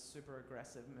just in this super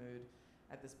aggressive mood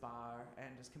at this bar and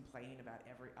just complaining about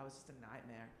I was just a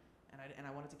nightmare, and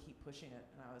I wanted to keep pushing it,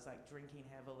 and I was like drinking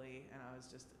heavily, and I was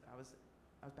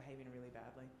behaving really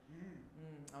badly.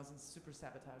 I was in super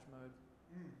sabotage mode.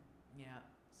 Yeah,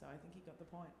 so I think he got the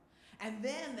point. And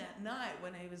then that night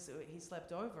when he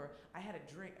slept over, I had a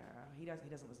dream. He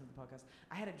doesn't listen to the podcast.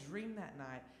 I had a dream that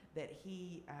night that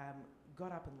he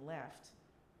got up and left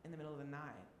in the middle of the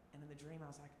night. And in the dream, I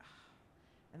was like, ah.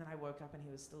 And then I woke up and he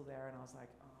was still there, and I was like,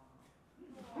 oh.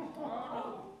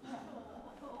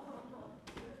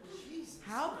 Jesus.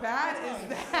 How bad is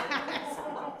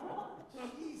that?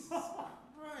 Jesus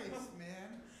Christ,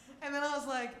 man. And then I was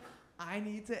like, I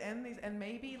need to end these, and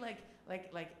maybe like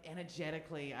like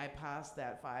energetically, I passed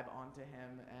that vibe on to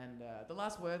him. And the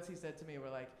last words he said to me were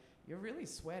like, "You're really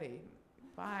sweaty.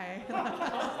 Bye."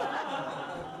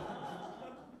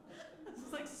 This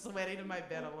is like sweating in my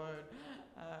bed alone.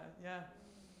 Yeah.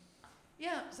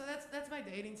 Yeah, so that's my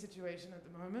dating situation at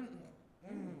the moment.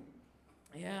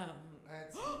 Yeah.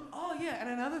 That's Oh yeah, and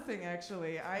another thing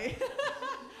actually, I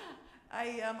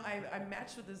I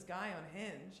matched with this guy on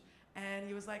Hinge, and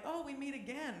he was like, "Oh, we meet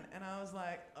again," and I was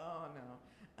like, "Oh no,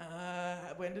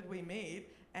 when did we meet?"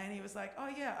 And he was like, "Oh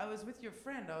yeah, I was with your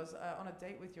friend. I was on a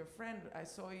date with your friend. I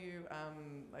saw you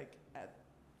like at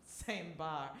same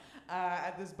bar,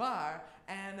 at this bar,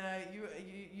 and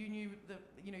you knew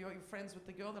you're friends with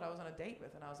the girl that I was on a date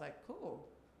with," and I was like, "Cool."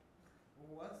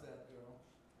 Who was that girl?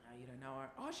 You don't know her.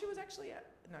 Oh, she was actually at...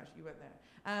 No, you weren't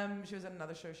there. She was at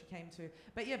another show she came to.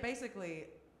 But yeah, basically,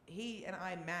 he and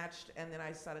I matched, and then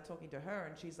I started talking to her,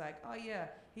 and she's like, "Oh yeah,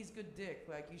 he's good dick.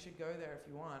 Like, you should go there if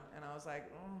you want." And I was like,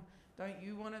 "Don't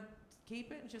you want to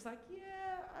keep it?" And she's like,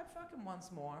 "Yeah, I'd fuck him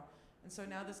once more." And so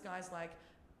now this guy's like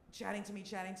chatting to me.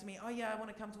 "Oh yeah, I want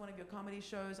to come to one of your comedy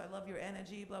shows. I love your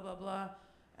energy, blah, blah, blah."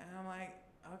 And I'm like,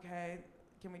 "Okay,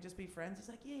 can we just be friends?" He's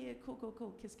like, "Yeah, cool.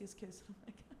 Kiss, kiss, kiss." I'm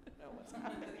like, I don't know what's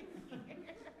happening.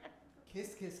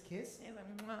 Kiss, kiss, kiss? He's like,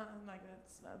 "Mwah," like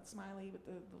that smiley with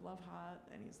the love heart.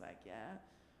 And he's like, "Yeah."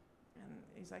 And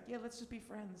he's like, "Yeah, let's just be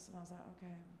friends." And I was like,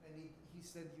 "Okay." And he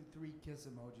sent you 3 kiss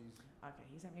emojis. Okay,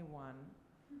 he sent me one.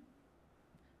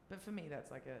 But for me,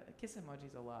 that's like a kiss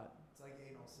emoji's a lot. It's like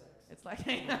anal sex. It's like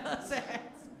anal sex.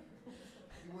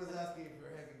 He was asking if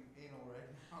you're having anal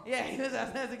right now. Yeah,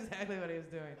 that's exactly what he was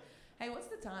doing. Hey, what's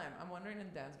the time? I'm wondering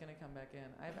if Dan's going to come back in.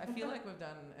 I feel like we've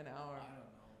done an hour. I don't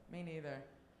know. Me neither.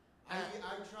 I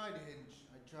tried Hinge.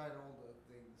 I tried all the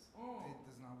things. Oh. It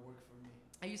does not work for me.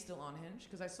 Are you still on Hinge?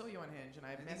 Because I saw you on Hinge and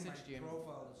I think messaged my you.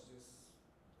 profile is just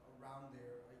around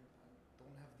there. I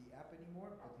don't have the app anymore,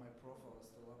 but my profile is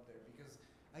still up there because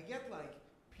I get like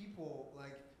people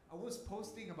like I was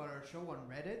posting about our show on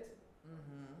Reddit.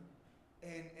 Mm-hmm.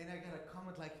 And I got a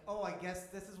comment like, "Oh, I guess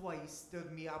this is why you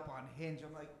stood me up on Hinge."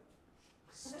 I'm like,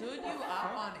 Stood you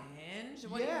up on Hinge?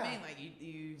 What do Yeah. you mean? Like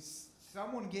you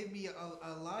someone gave me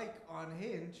a like on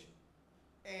Hinge,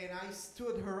 and I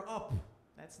stood her up.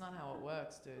 That's not how it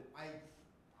works, dude. I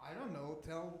don't know.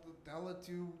 Tell it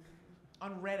to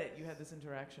On Reddit, you had this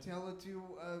interaction.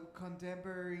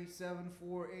 contemporary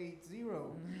 7480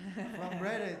 from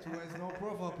Reddit who has no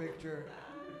profile picture.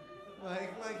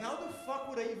 Like how the fuck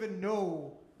would I even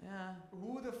know Yeah.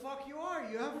 who the fuck you are?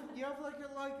 You have like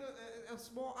a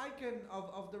small icon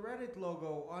of the Reddit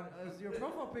logo on as your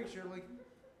profile picture. Like,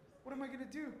 what am I gonna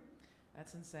do?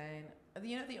 That's insane.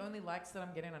 You know, the only likes that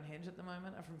I'm getting on Hinge at the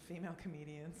moment are from female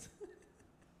comedians.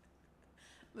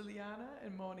 Liliana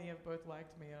and Moni have both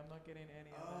liked me. I'm not getting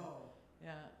any of them. Oh,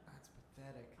 Yeah. that's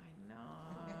pathetic. I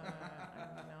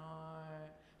know.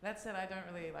 That said, I don't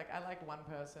really like. I like one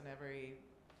person every.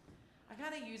 I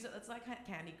kind of use it. It's like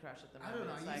Candy Crush at the I moment. don't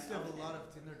know. It's I used to like, have a lot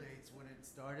of Tinder dates when it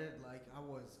started. Like I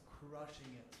was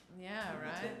crushing it. Yeah, on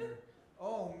right. Tinder.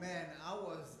 Oh man, I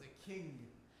was the king.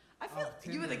 I feel Of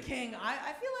you were the Tinder. king.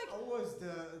 I feel like I was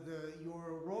the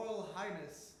your Royal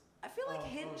Highness. I feel like Oh,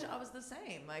 Hinge. oh. I was the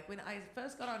same. Like when I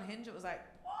first got on Hinge, it was like,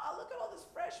 wow, look at all this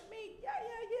fresh meat. Yeah.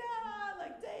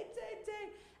 Like date.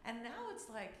 And now it's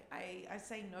like I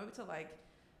say no to like.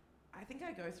 I think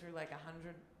I go through like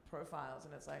 100 profiles,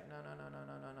 and it's like no.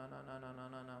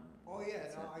 Oh yeah,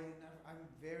 That's no, it. I'm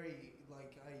very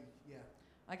like yeah.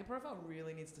 Like a profile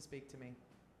really needs to speak to me.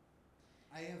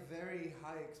 I have very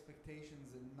high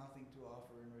expectations and nothing to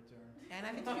offer in return. And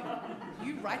I think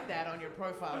you write that on your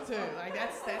profile too. Like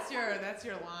that's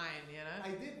your line, you know. I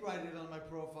did write it on my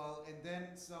profile, and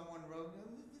then someone wrote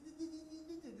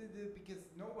because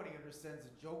nobody understands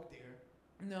a joke there.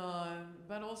 No,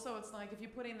 but also it's like if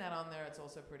you're putting that on there, it's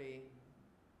also pretty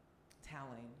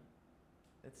telling.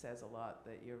 It says a lot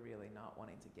that you're really not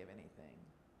wanting to give anything.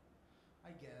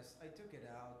 I guess I took it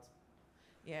out.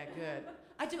 Yeah, good.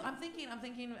 I'm thinking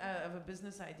of a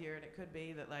business idea, and it could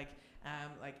be that like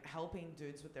helping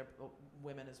dudes with their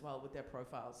women as well with their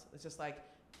profiles. It's just like,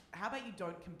 how about you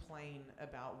don't complain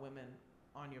about women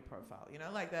on your profile? You know,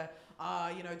 like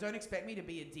don't expect me to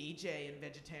be a DJ and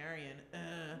vegetarian.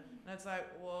 And it's like,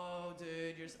 whoa,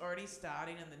 dude, you're already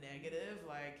starting in the negative.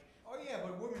 Like, Oh yeah,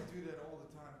 but women do that all the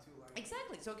time too. Like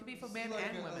exactly. So it could be you for see, men like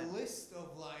and a women. list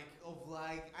of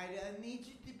like I need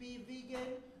you to be vegan,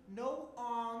 no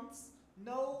aunts,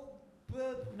 no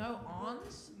No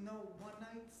ons? no one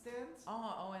night stands.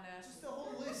 Oh, ONS. Just a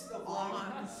whole list of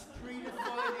Ons.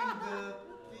 predefining the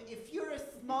if you're a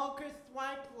smoker,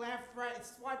 swipe left, right,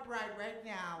 swipe right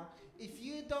now. If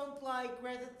you don't like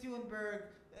Greta Thunberg,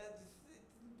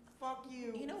 Fuck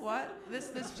you. You know what?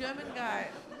 This German guy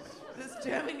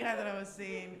that I was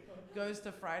seeing goes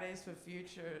to Fridays for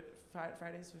Future.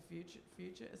 Fridays for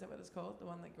Future. Is that what it's called? The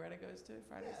one that Greta goes to?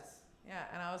 Fridays. Yes. Yeah,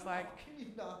 and I was like, How can you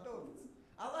not know this?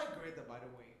 I like Greta, by the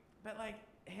way. but like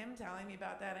him telling me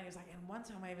about that, and he was like, and one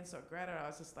time I even saw Greta, I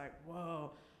was just like,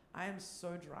 whoa, I am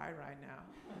so dry right now.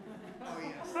 Oh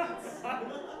yes, that's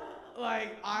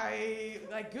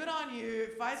Good on you.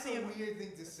 If I that's see a him, weird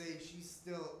thing to say. She's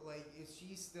still is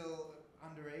she still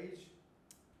underage?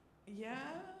 yeah.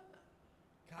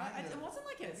 Kind of. It wasn't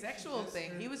like I a think she sexual just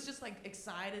thing. heard- He was just like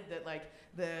excited that like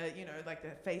the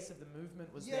face of the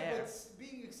movement was yeah, there. but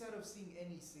being excited of seeing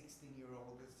any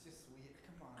 16-year-old is just weird.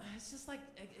 Come on. It's just like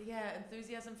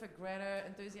enthusiasm for Greta,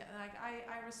 enthusiasm. Like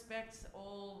I respect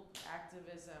all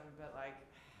activism, but like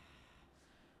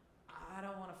I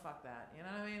don't want to fuck that. You know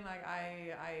what I mean? Like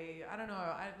I don't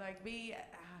know.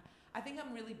 I think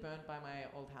I'm really burnt by my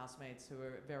old housemates who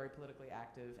are very politically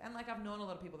active, and like I've known a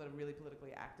lot of people that are really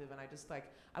politically active, and I just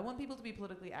like I want people to be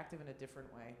politically active in a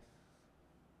different way.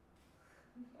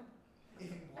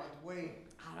 In what way?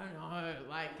 I don't know,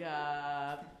 like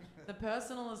the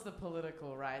personal is the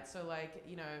political, right? So like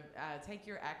take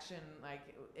your action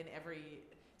like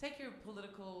take your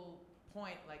political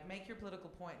point, like make your political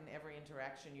point in every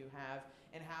interaction you have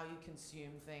and how you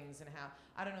consume things and how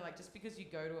I don't know, like just because you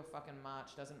go to a fucking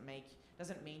march doesn't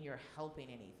mean you're helping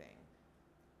anything.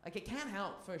 Like it can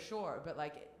help for sure, but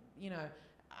like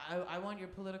I want your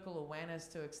political awareness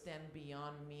to extend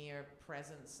beyond mere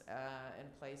presence in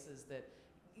places that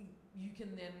you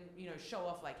can then show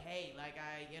off like, hey, like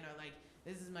like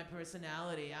this is my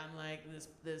personality. I'm like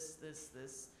this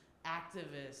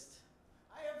activist.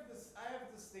 I have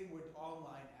this thing with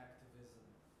online activism.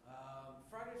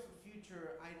 Fridays for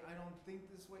Future, I don't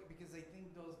think this way because I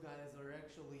think those guys are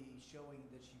actually showing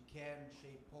that you can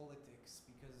shape politics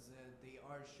because they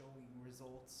are showing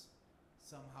results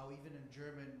somehow, even in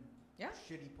German Yeah?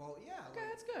 shitty Yeah, Okay,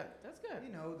 that's good. That's good.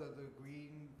 you know, the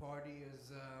Green Party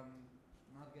is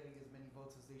not getting as many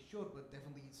votes as they should, but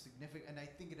definitely significant. And I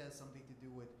think it has something to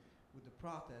do with the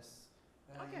protests,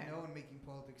 Okay. and making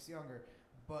politics younger.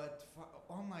 But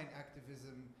online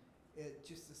activism,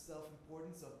 just the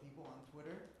self-importance of people on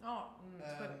Twitter. Oh,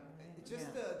 Twitter. It's just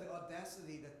Yeah. the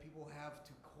audacity that people have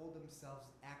to call themselves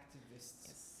activists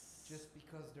Yes. just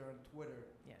because they're on Twitter.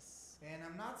 Yes. And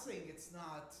I'm not saying it's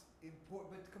not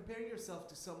important, but comparing yourself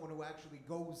to someone who actually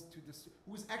goes to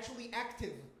who's actually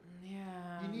active.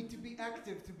 Yeah. You need to be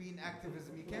active to be in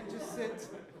activism. You can't just sit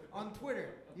on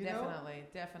Twitter. You know,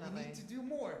 Definitely. you need to do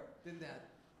more than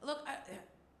that. Look,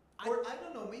 Or I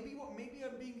don't know. Maybe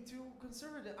I'm being too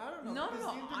conservative. I don't know. No, because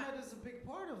no, the internet is a big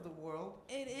part of the world.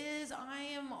 it is. I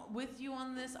am with you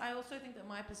on this. I also think that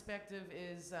my perspective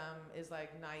is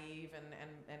like naive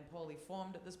and poorly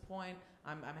formed at this point.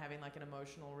 I'm having like an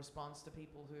emotional response to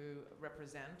people who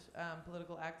represent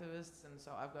political activists, and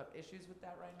so I've got issues with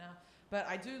that right now. But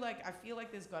I do I feel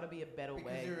like there's got to be a better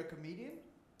Because way. you're a comedian.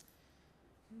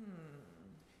 Hmm.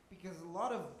 Because a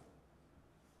lot of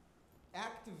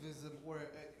activism, or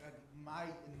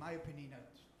in my opinion,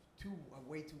 a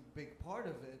way too big part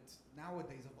of it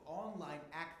nowadays of online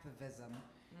activism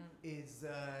is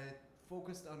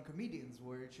focused on comedians,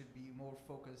 where it should be more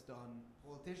focused on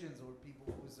politicians or people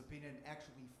whose opinion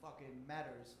actually fucking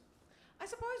matters. I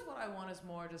suppose what I want is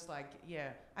more just I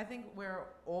think we're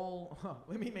all,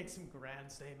 let me make some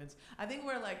grand statements. I think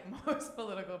where most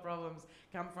political problems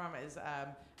come from is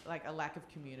a lack of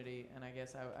community. And I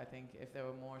guess I think if there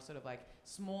were more sort of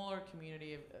smaller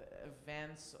community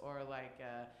events or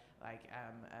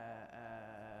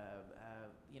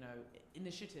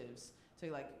initiatives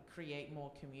to create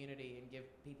more community and give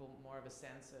people more of a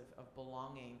sense of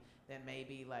belonging, then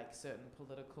maybe certain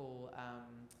political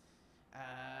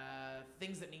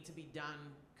things that need to be done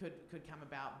could come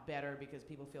about better because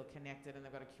people feel connected and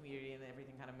they've got a community and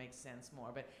everything kind of makes sense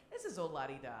more. But this is all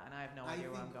la-di-da, and I have no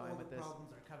idea where I'm going with this. I think all the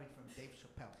problems are coming from Dave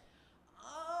Chappelle.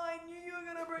 Oh, I knew you were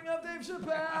gonna bring up Dave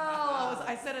Chappelle.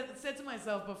 I said to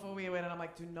myself before we went, and I'm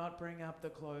like, do not bring up the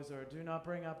closer. Do not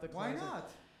bring up the closer. Why not?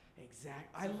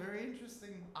 Exactly. It's very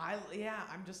interesting. I'm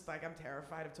just I'm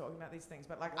terrified of talking about these things.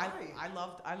 But Why? I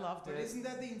loved But it. isn't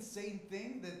that the insane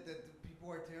thing that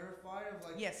people are terrified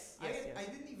of? Yes. I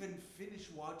didn't even finish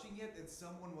watching it, and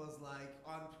someone was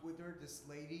on Twitter, this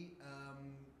lady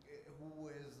who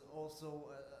is also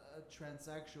a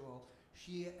transsexual.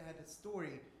 She had a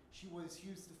story. She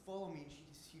used to follow me,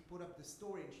 and she put up the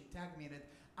story, and she tagged me in it.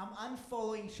 I'm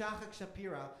unfollowing Shachak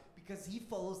Shapira because he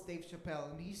follows Dave Chappelle,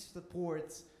 and he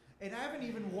supports. And I haven't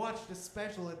even watched the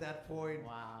special at that point.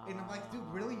 Wow. And I'm like, dude,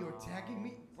 really? You're tagging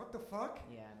me? What the fuck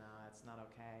Yeah, no, it's not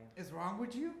okay. is wrong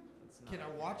with you? It's not Can I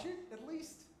okay. watch it at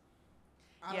least?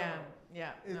 I don't Yeah, know.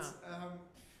 yeah. It's No.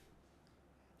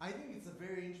 I think it's a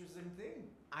very interesting thing.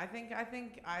 I think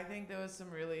there was some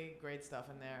really great stuff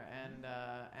in there, and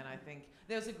I think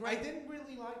there's a I great. didn't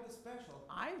really like the special.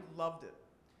 I loved it.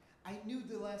 I knew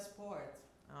the last part.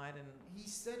 Oh, I didn't. He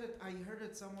said it. I heard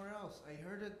it somewhere else. I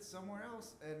heard it somewhere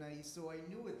else, and so I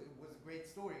knew it. It was a great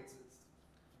story. It's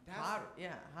fantastic.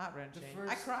 Heart wrenching. I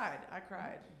first- cried. I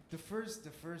cried. The first.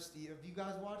 Have you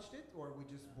guys watched it, or are we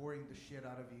just boring the shit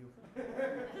out of you?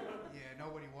 Yeah,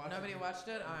 nobody watched Nobody it. watched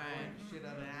it. All Boring right. the shit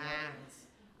out of the Nah. audience.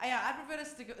 Yeah, I prefer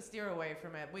to steer away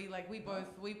from it. We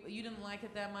you didn't like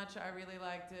it that much. I really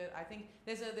liked it. I think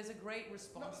there's a great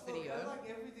response Look, video. I like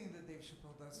everything that Dave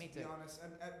Chappelle does. Me to be too. honest,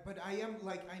 but I am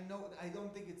like I know I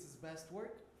don't think it's his best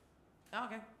work. Oh,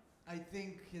 okay. I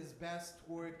think his best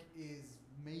work is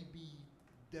maybe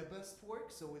the best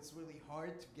work, so it's really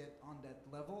hard to get on that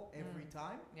level every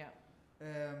time. Yeah.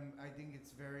 I think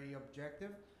it's very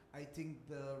objective. I think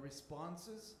the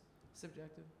responses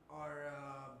Subjective. are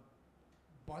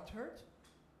butthurt.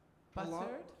 A lot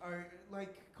Butthurt? are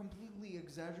like completely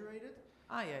exaggerated.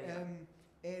 Ah, yeah.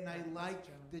 And I Yeah, like that's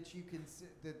German. that you can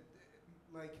that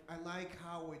like I like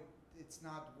how it's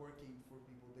not working for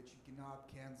people, that you cannot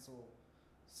cancel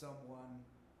someone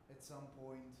at some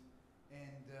point,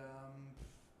 and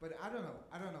but I don't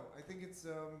know. I think it's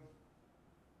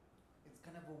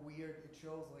kind of a weird. It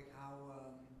shows like how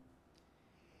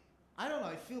I don't know.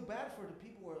 I feel bad for the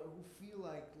people who feel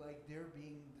like they're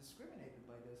being discriminated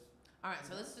by this. All right,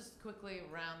 so let's just quickly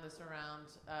round this around.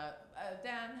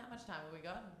 Dan, how much time have we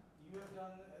got? You have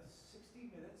done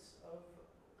 60 minutes of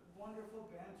wonderful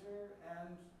banter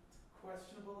and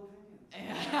questionable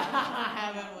opinions.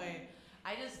 Haven't we?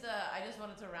 I just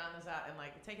wanted to round this out and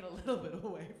like take it a little bit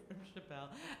away from Chappelle,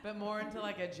 but more into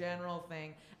like a general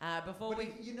thing. Before But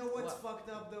we, you know what's what? fucked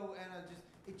up though, Anna? Just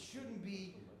it shouldn't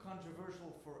be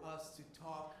controversial for us to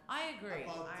talk I agree.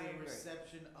 about I the agree.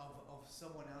 reception of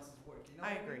someone else's work. You know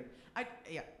I what agree.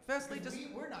 mean? Firstly, Because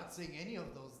just we're not saying any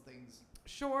of those things.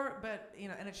 sure, but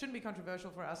and it shouldn't be controversial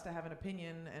for us to have an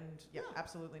opinion, and Yeah.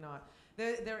 absolutely not.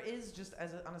 There is just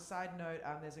on a side note,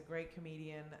 there's a great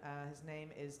comedian. His name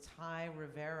is Ty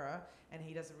Rivera, and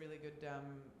he does a really good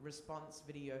response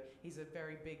video. He's a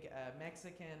very big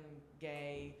Mexican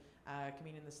gay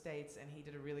comedian in the States, and he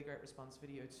did a really great response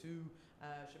video to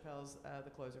Chappelle's The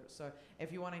Closer. So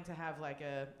if you're wanting to have like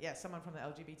someone from the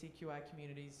LGBTQI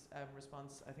community's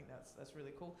response, I think that's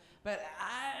really cool. But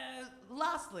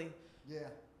lastly, Yeah.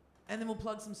 and then we'll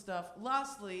plug some stuff.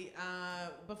 Lastly,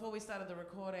 before we started the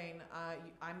recording,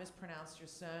 I mispronounced your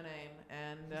surname,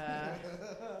 and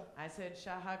I said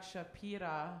Shahak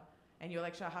Shapira, and you're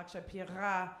like Shahak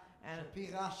Shapira, and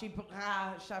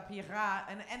Shapira,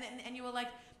 and you were like,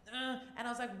 and I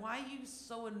was like, why are you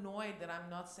so annoyed that I'm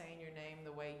not saying your name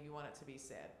the way you want it to be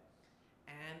said?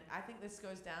 And I think this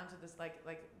goes down to this like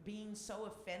being so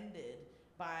offended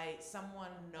by someone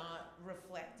not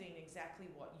reflecting exactly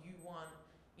what you want,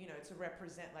 to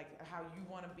represent, like how you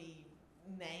want to be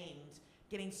named.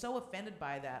 Getting so offended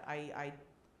by that, I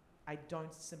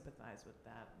don't sympathize with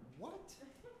that. What?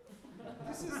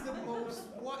 This is the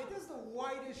this is the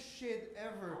whitest shit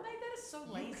ever. Oh, that is so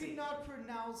You lazy. cannot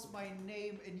pronounce my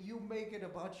name and you make it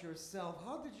about yourself.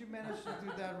 How did you manage to do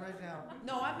that right now?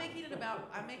 No, I'm making it about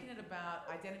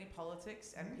identity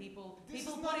politics and people. This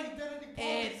people is not putting- identity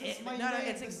politics. It's my no, name.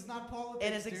 it's This is not politics.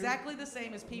 It is dude. exactly the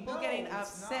same as people No, getting it's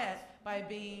upset by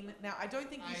being. Now, I don't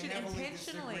think you should heavily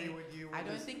intentionally. disagree with you I with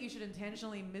don't this. think you should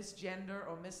intentionally misgender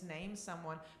or misname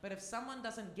someone. But if someone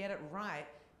doesn't get it right,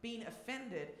 being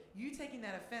offended, you taking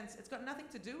that offense, it's got nothing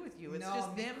to do with you. It's No,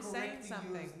 just me them saying correcting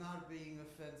something. You is not being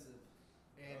offensive,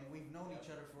 and we've known each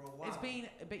other for a while.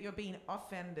 But you're being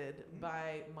offended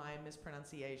by my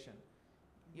mispronunciation.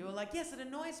 You were like, yes, it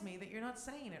annoys me that you're not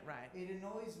saying it right. It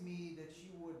annoys me that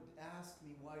you would ask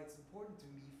me why it's important to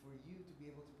me for you to be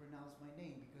able to pronounce my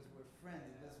name, because we're friends,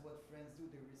 and that's what friends do.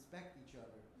 They respect each other.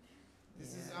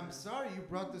 I'm sorry you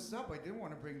brought this up. I didn't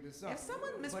want to bring this up. If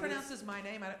someone But mispronounces my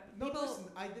name, no, people. listen,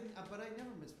 I didn't. But I never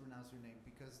mispronounce your name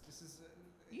because this is.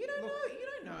 You don't look, know. You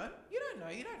don't know. You don't know.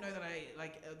 You don't know that I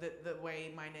like the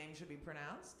way my name should be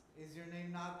pronounced. Is your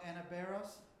name not Anna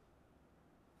Barros?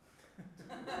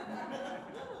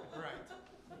 Right.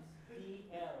 B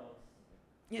arrows.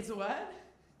 It's what?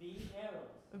 B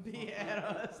arrows.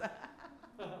 Bieros.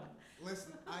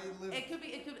 Listen, I live. It could be.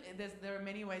 It could. There are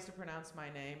many ways to pronounce my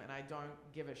name, and I don't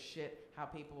give a shit how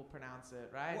people pronounce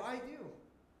it. Right? Well, I do.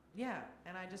 Yeah,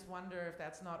 and I just wonder if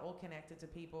that's not all connected to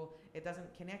people. It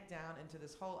doesn't connect down into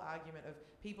this whole argument of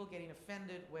people getting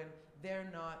offended when they're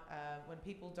not, when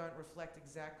people don't reflect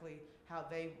exactly how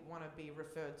they want to be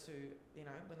referred to, you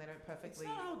know, when they don't perfectly.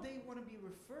 It's not how they want to be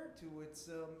referred to. It's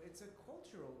a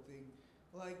cultural thing.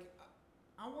 Like,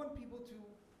 I want people to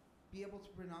be able to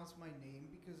pronounce my name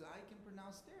because I can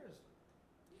pronounce theirs.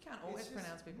 You can't always just-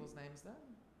 pronounce people's names, though.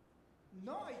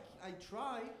 No, I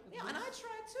try. at Yeah, and I least.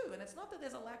 try too. And it's not that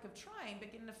there's a lack of trying,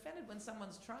 but getting offended when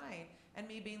someone's trying and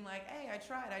me being like, hey, I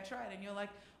tried. And you're like,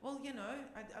 well, you know,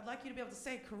 I'd like you to be able to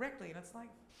say it correctly. And it's like,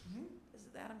 Mhm. is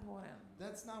it that important?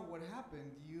 That's not what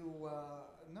happened.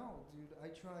 No, dude.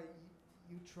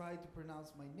 You tried to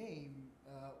pronounce my name,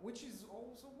 which is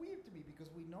also weird to me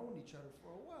because we've known each other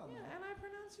for a while. Yeah, now. and I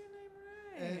pronounce your name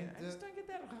right. And, I just don't get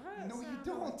that right. No, you sound.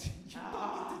 don't. You don't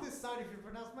Ah. get to decide if you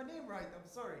pronounce my name right. I'm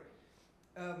sorry.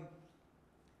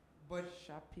 But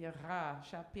Shapira.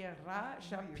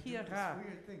 no, you're doing this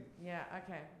weird thing. Yeah,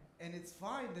 okay. And it's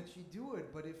fine that you do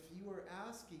it, but if you were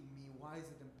asking me why is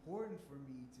it important for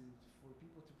me for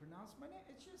people to pronounce my name,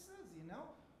 it just says, you know,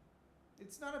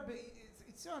 it's not a big.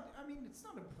 It's not. I mean, it's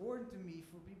not important to me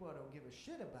for people I don't give a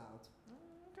shit about.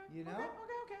 Okay. You know?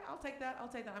 Okay. I'll take that.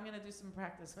 I'm gonna do some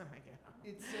practice when I get home.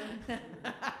 It's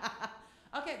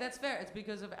Okay, that's fair. It's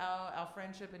because of our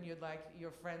friendship, and you'd like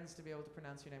your friends to be able to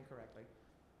pronounce your name correctly.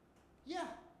 yeah.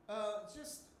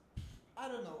 Just I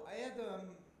don't know. I had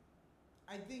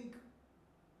I think.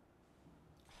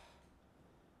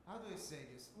 How do I say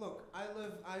this? Look,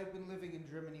 I've been living in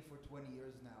Germany for 20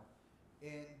 years now,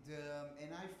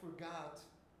 and I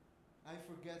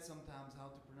forget sometimes how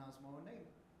to pronounce my own name,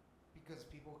 because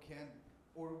people can't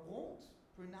or won't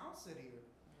pronounce it here,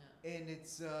 and it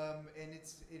is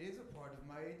a part of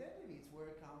my identity. It's where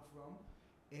I come from,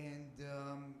 and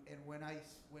when I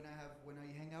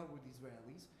hang out with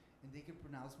Israelis and they can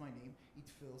pronounce my name, it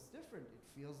feels different. It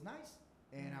feels nice.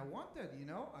 And I want that, you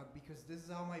know, because this is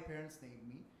how my parents named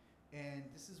me, and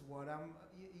this is what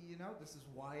this is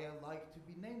why I like to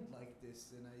be named like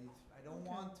this, and I don't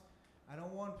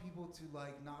want people to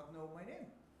like not know my name.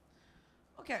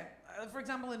 Okay. For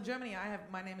example, in Germany,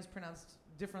 my name is pronounced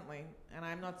differently, and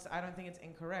I don't think it's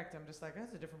incorrect. I'm just like,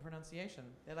 that's a different pronunciation.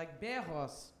 They're like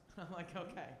Berros. I'm like,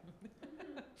 okay,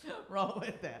 roll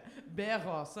with that.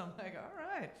 Berros. I'm like, all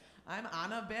right. I'm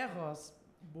Anna Berros.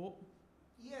 Boop.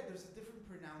 Yeah, there's a different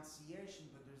pronunciation,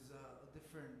 but there's a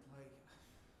different like.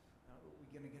 Are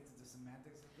we gonna get to the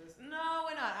semantics of this? No,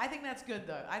 we're not. I think that's good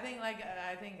though. I think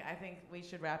we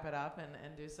should wrap it up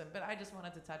and do some. But I just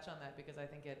wanted to touch on that because I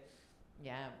think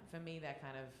for me that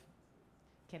kind of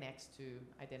connects to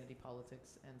identity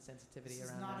politics and sensitivity This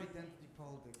is around not that. identity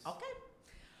politics. Okay.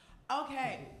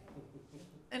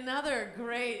 Another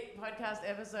great podcast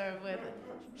episode with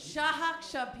Shahak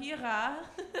Shapira.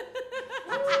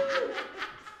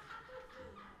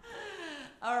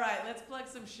 All right, let's plug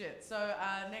some shit. So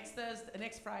next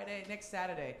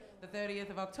Saturday, the 30th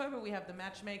of October, we have the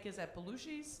Matchmakers at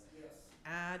Belushi's.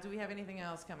 Yes. Do we have anything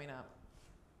else coming up?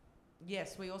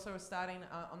 Yes, we also are starting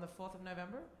on the 4th of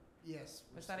November. Yes.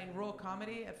 We're starting Raw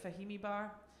Comedy at Fahimi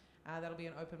Bar. That'll be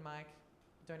an open mic,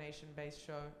 donation-based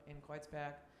show in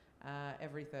Kreuzberg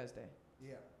every Thursday.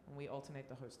 Yeah. And we alternate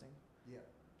the hosting. Yeah.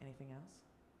 Anything else?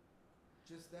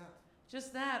 Just that.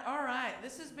 Just that. All right.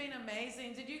 This has been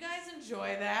amazing. Did you guys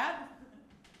enjoy that?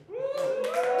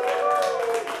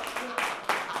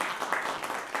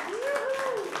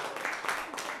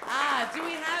 Do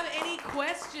we have any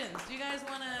questions? Do you guys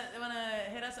wanna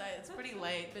hit us? It's pretty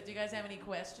late, but do you guys have any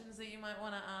questions that you might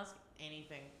want to ask?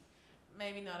 Anything?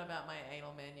 Maybe not about my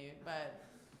anal menu, but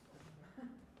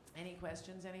any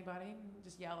questions? Anybody?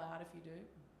 Just yell out if you do.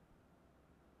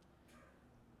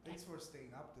 Thanks for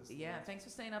staying up this Yeah, late. thanks for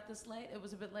staying up this late. It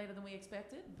was a bit later than we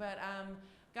expected, but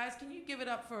guys, can you give it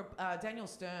up for Daniel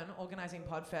Stern organizing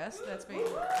Podfest? That's been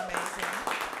amazing.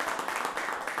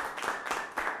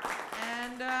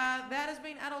 And that has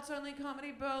been Adults Only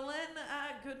Comedy Berlin.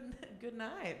 Good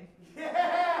night.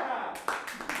 Yeah!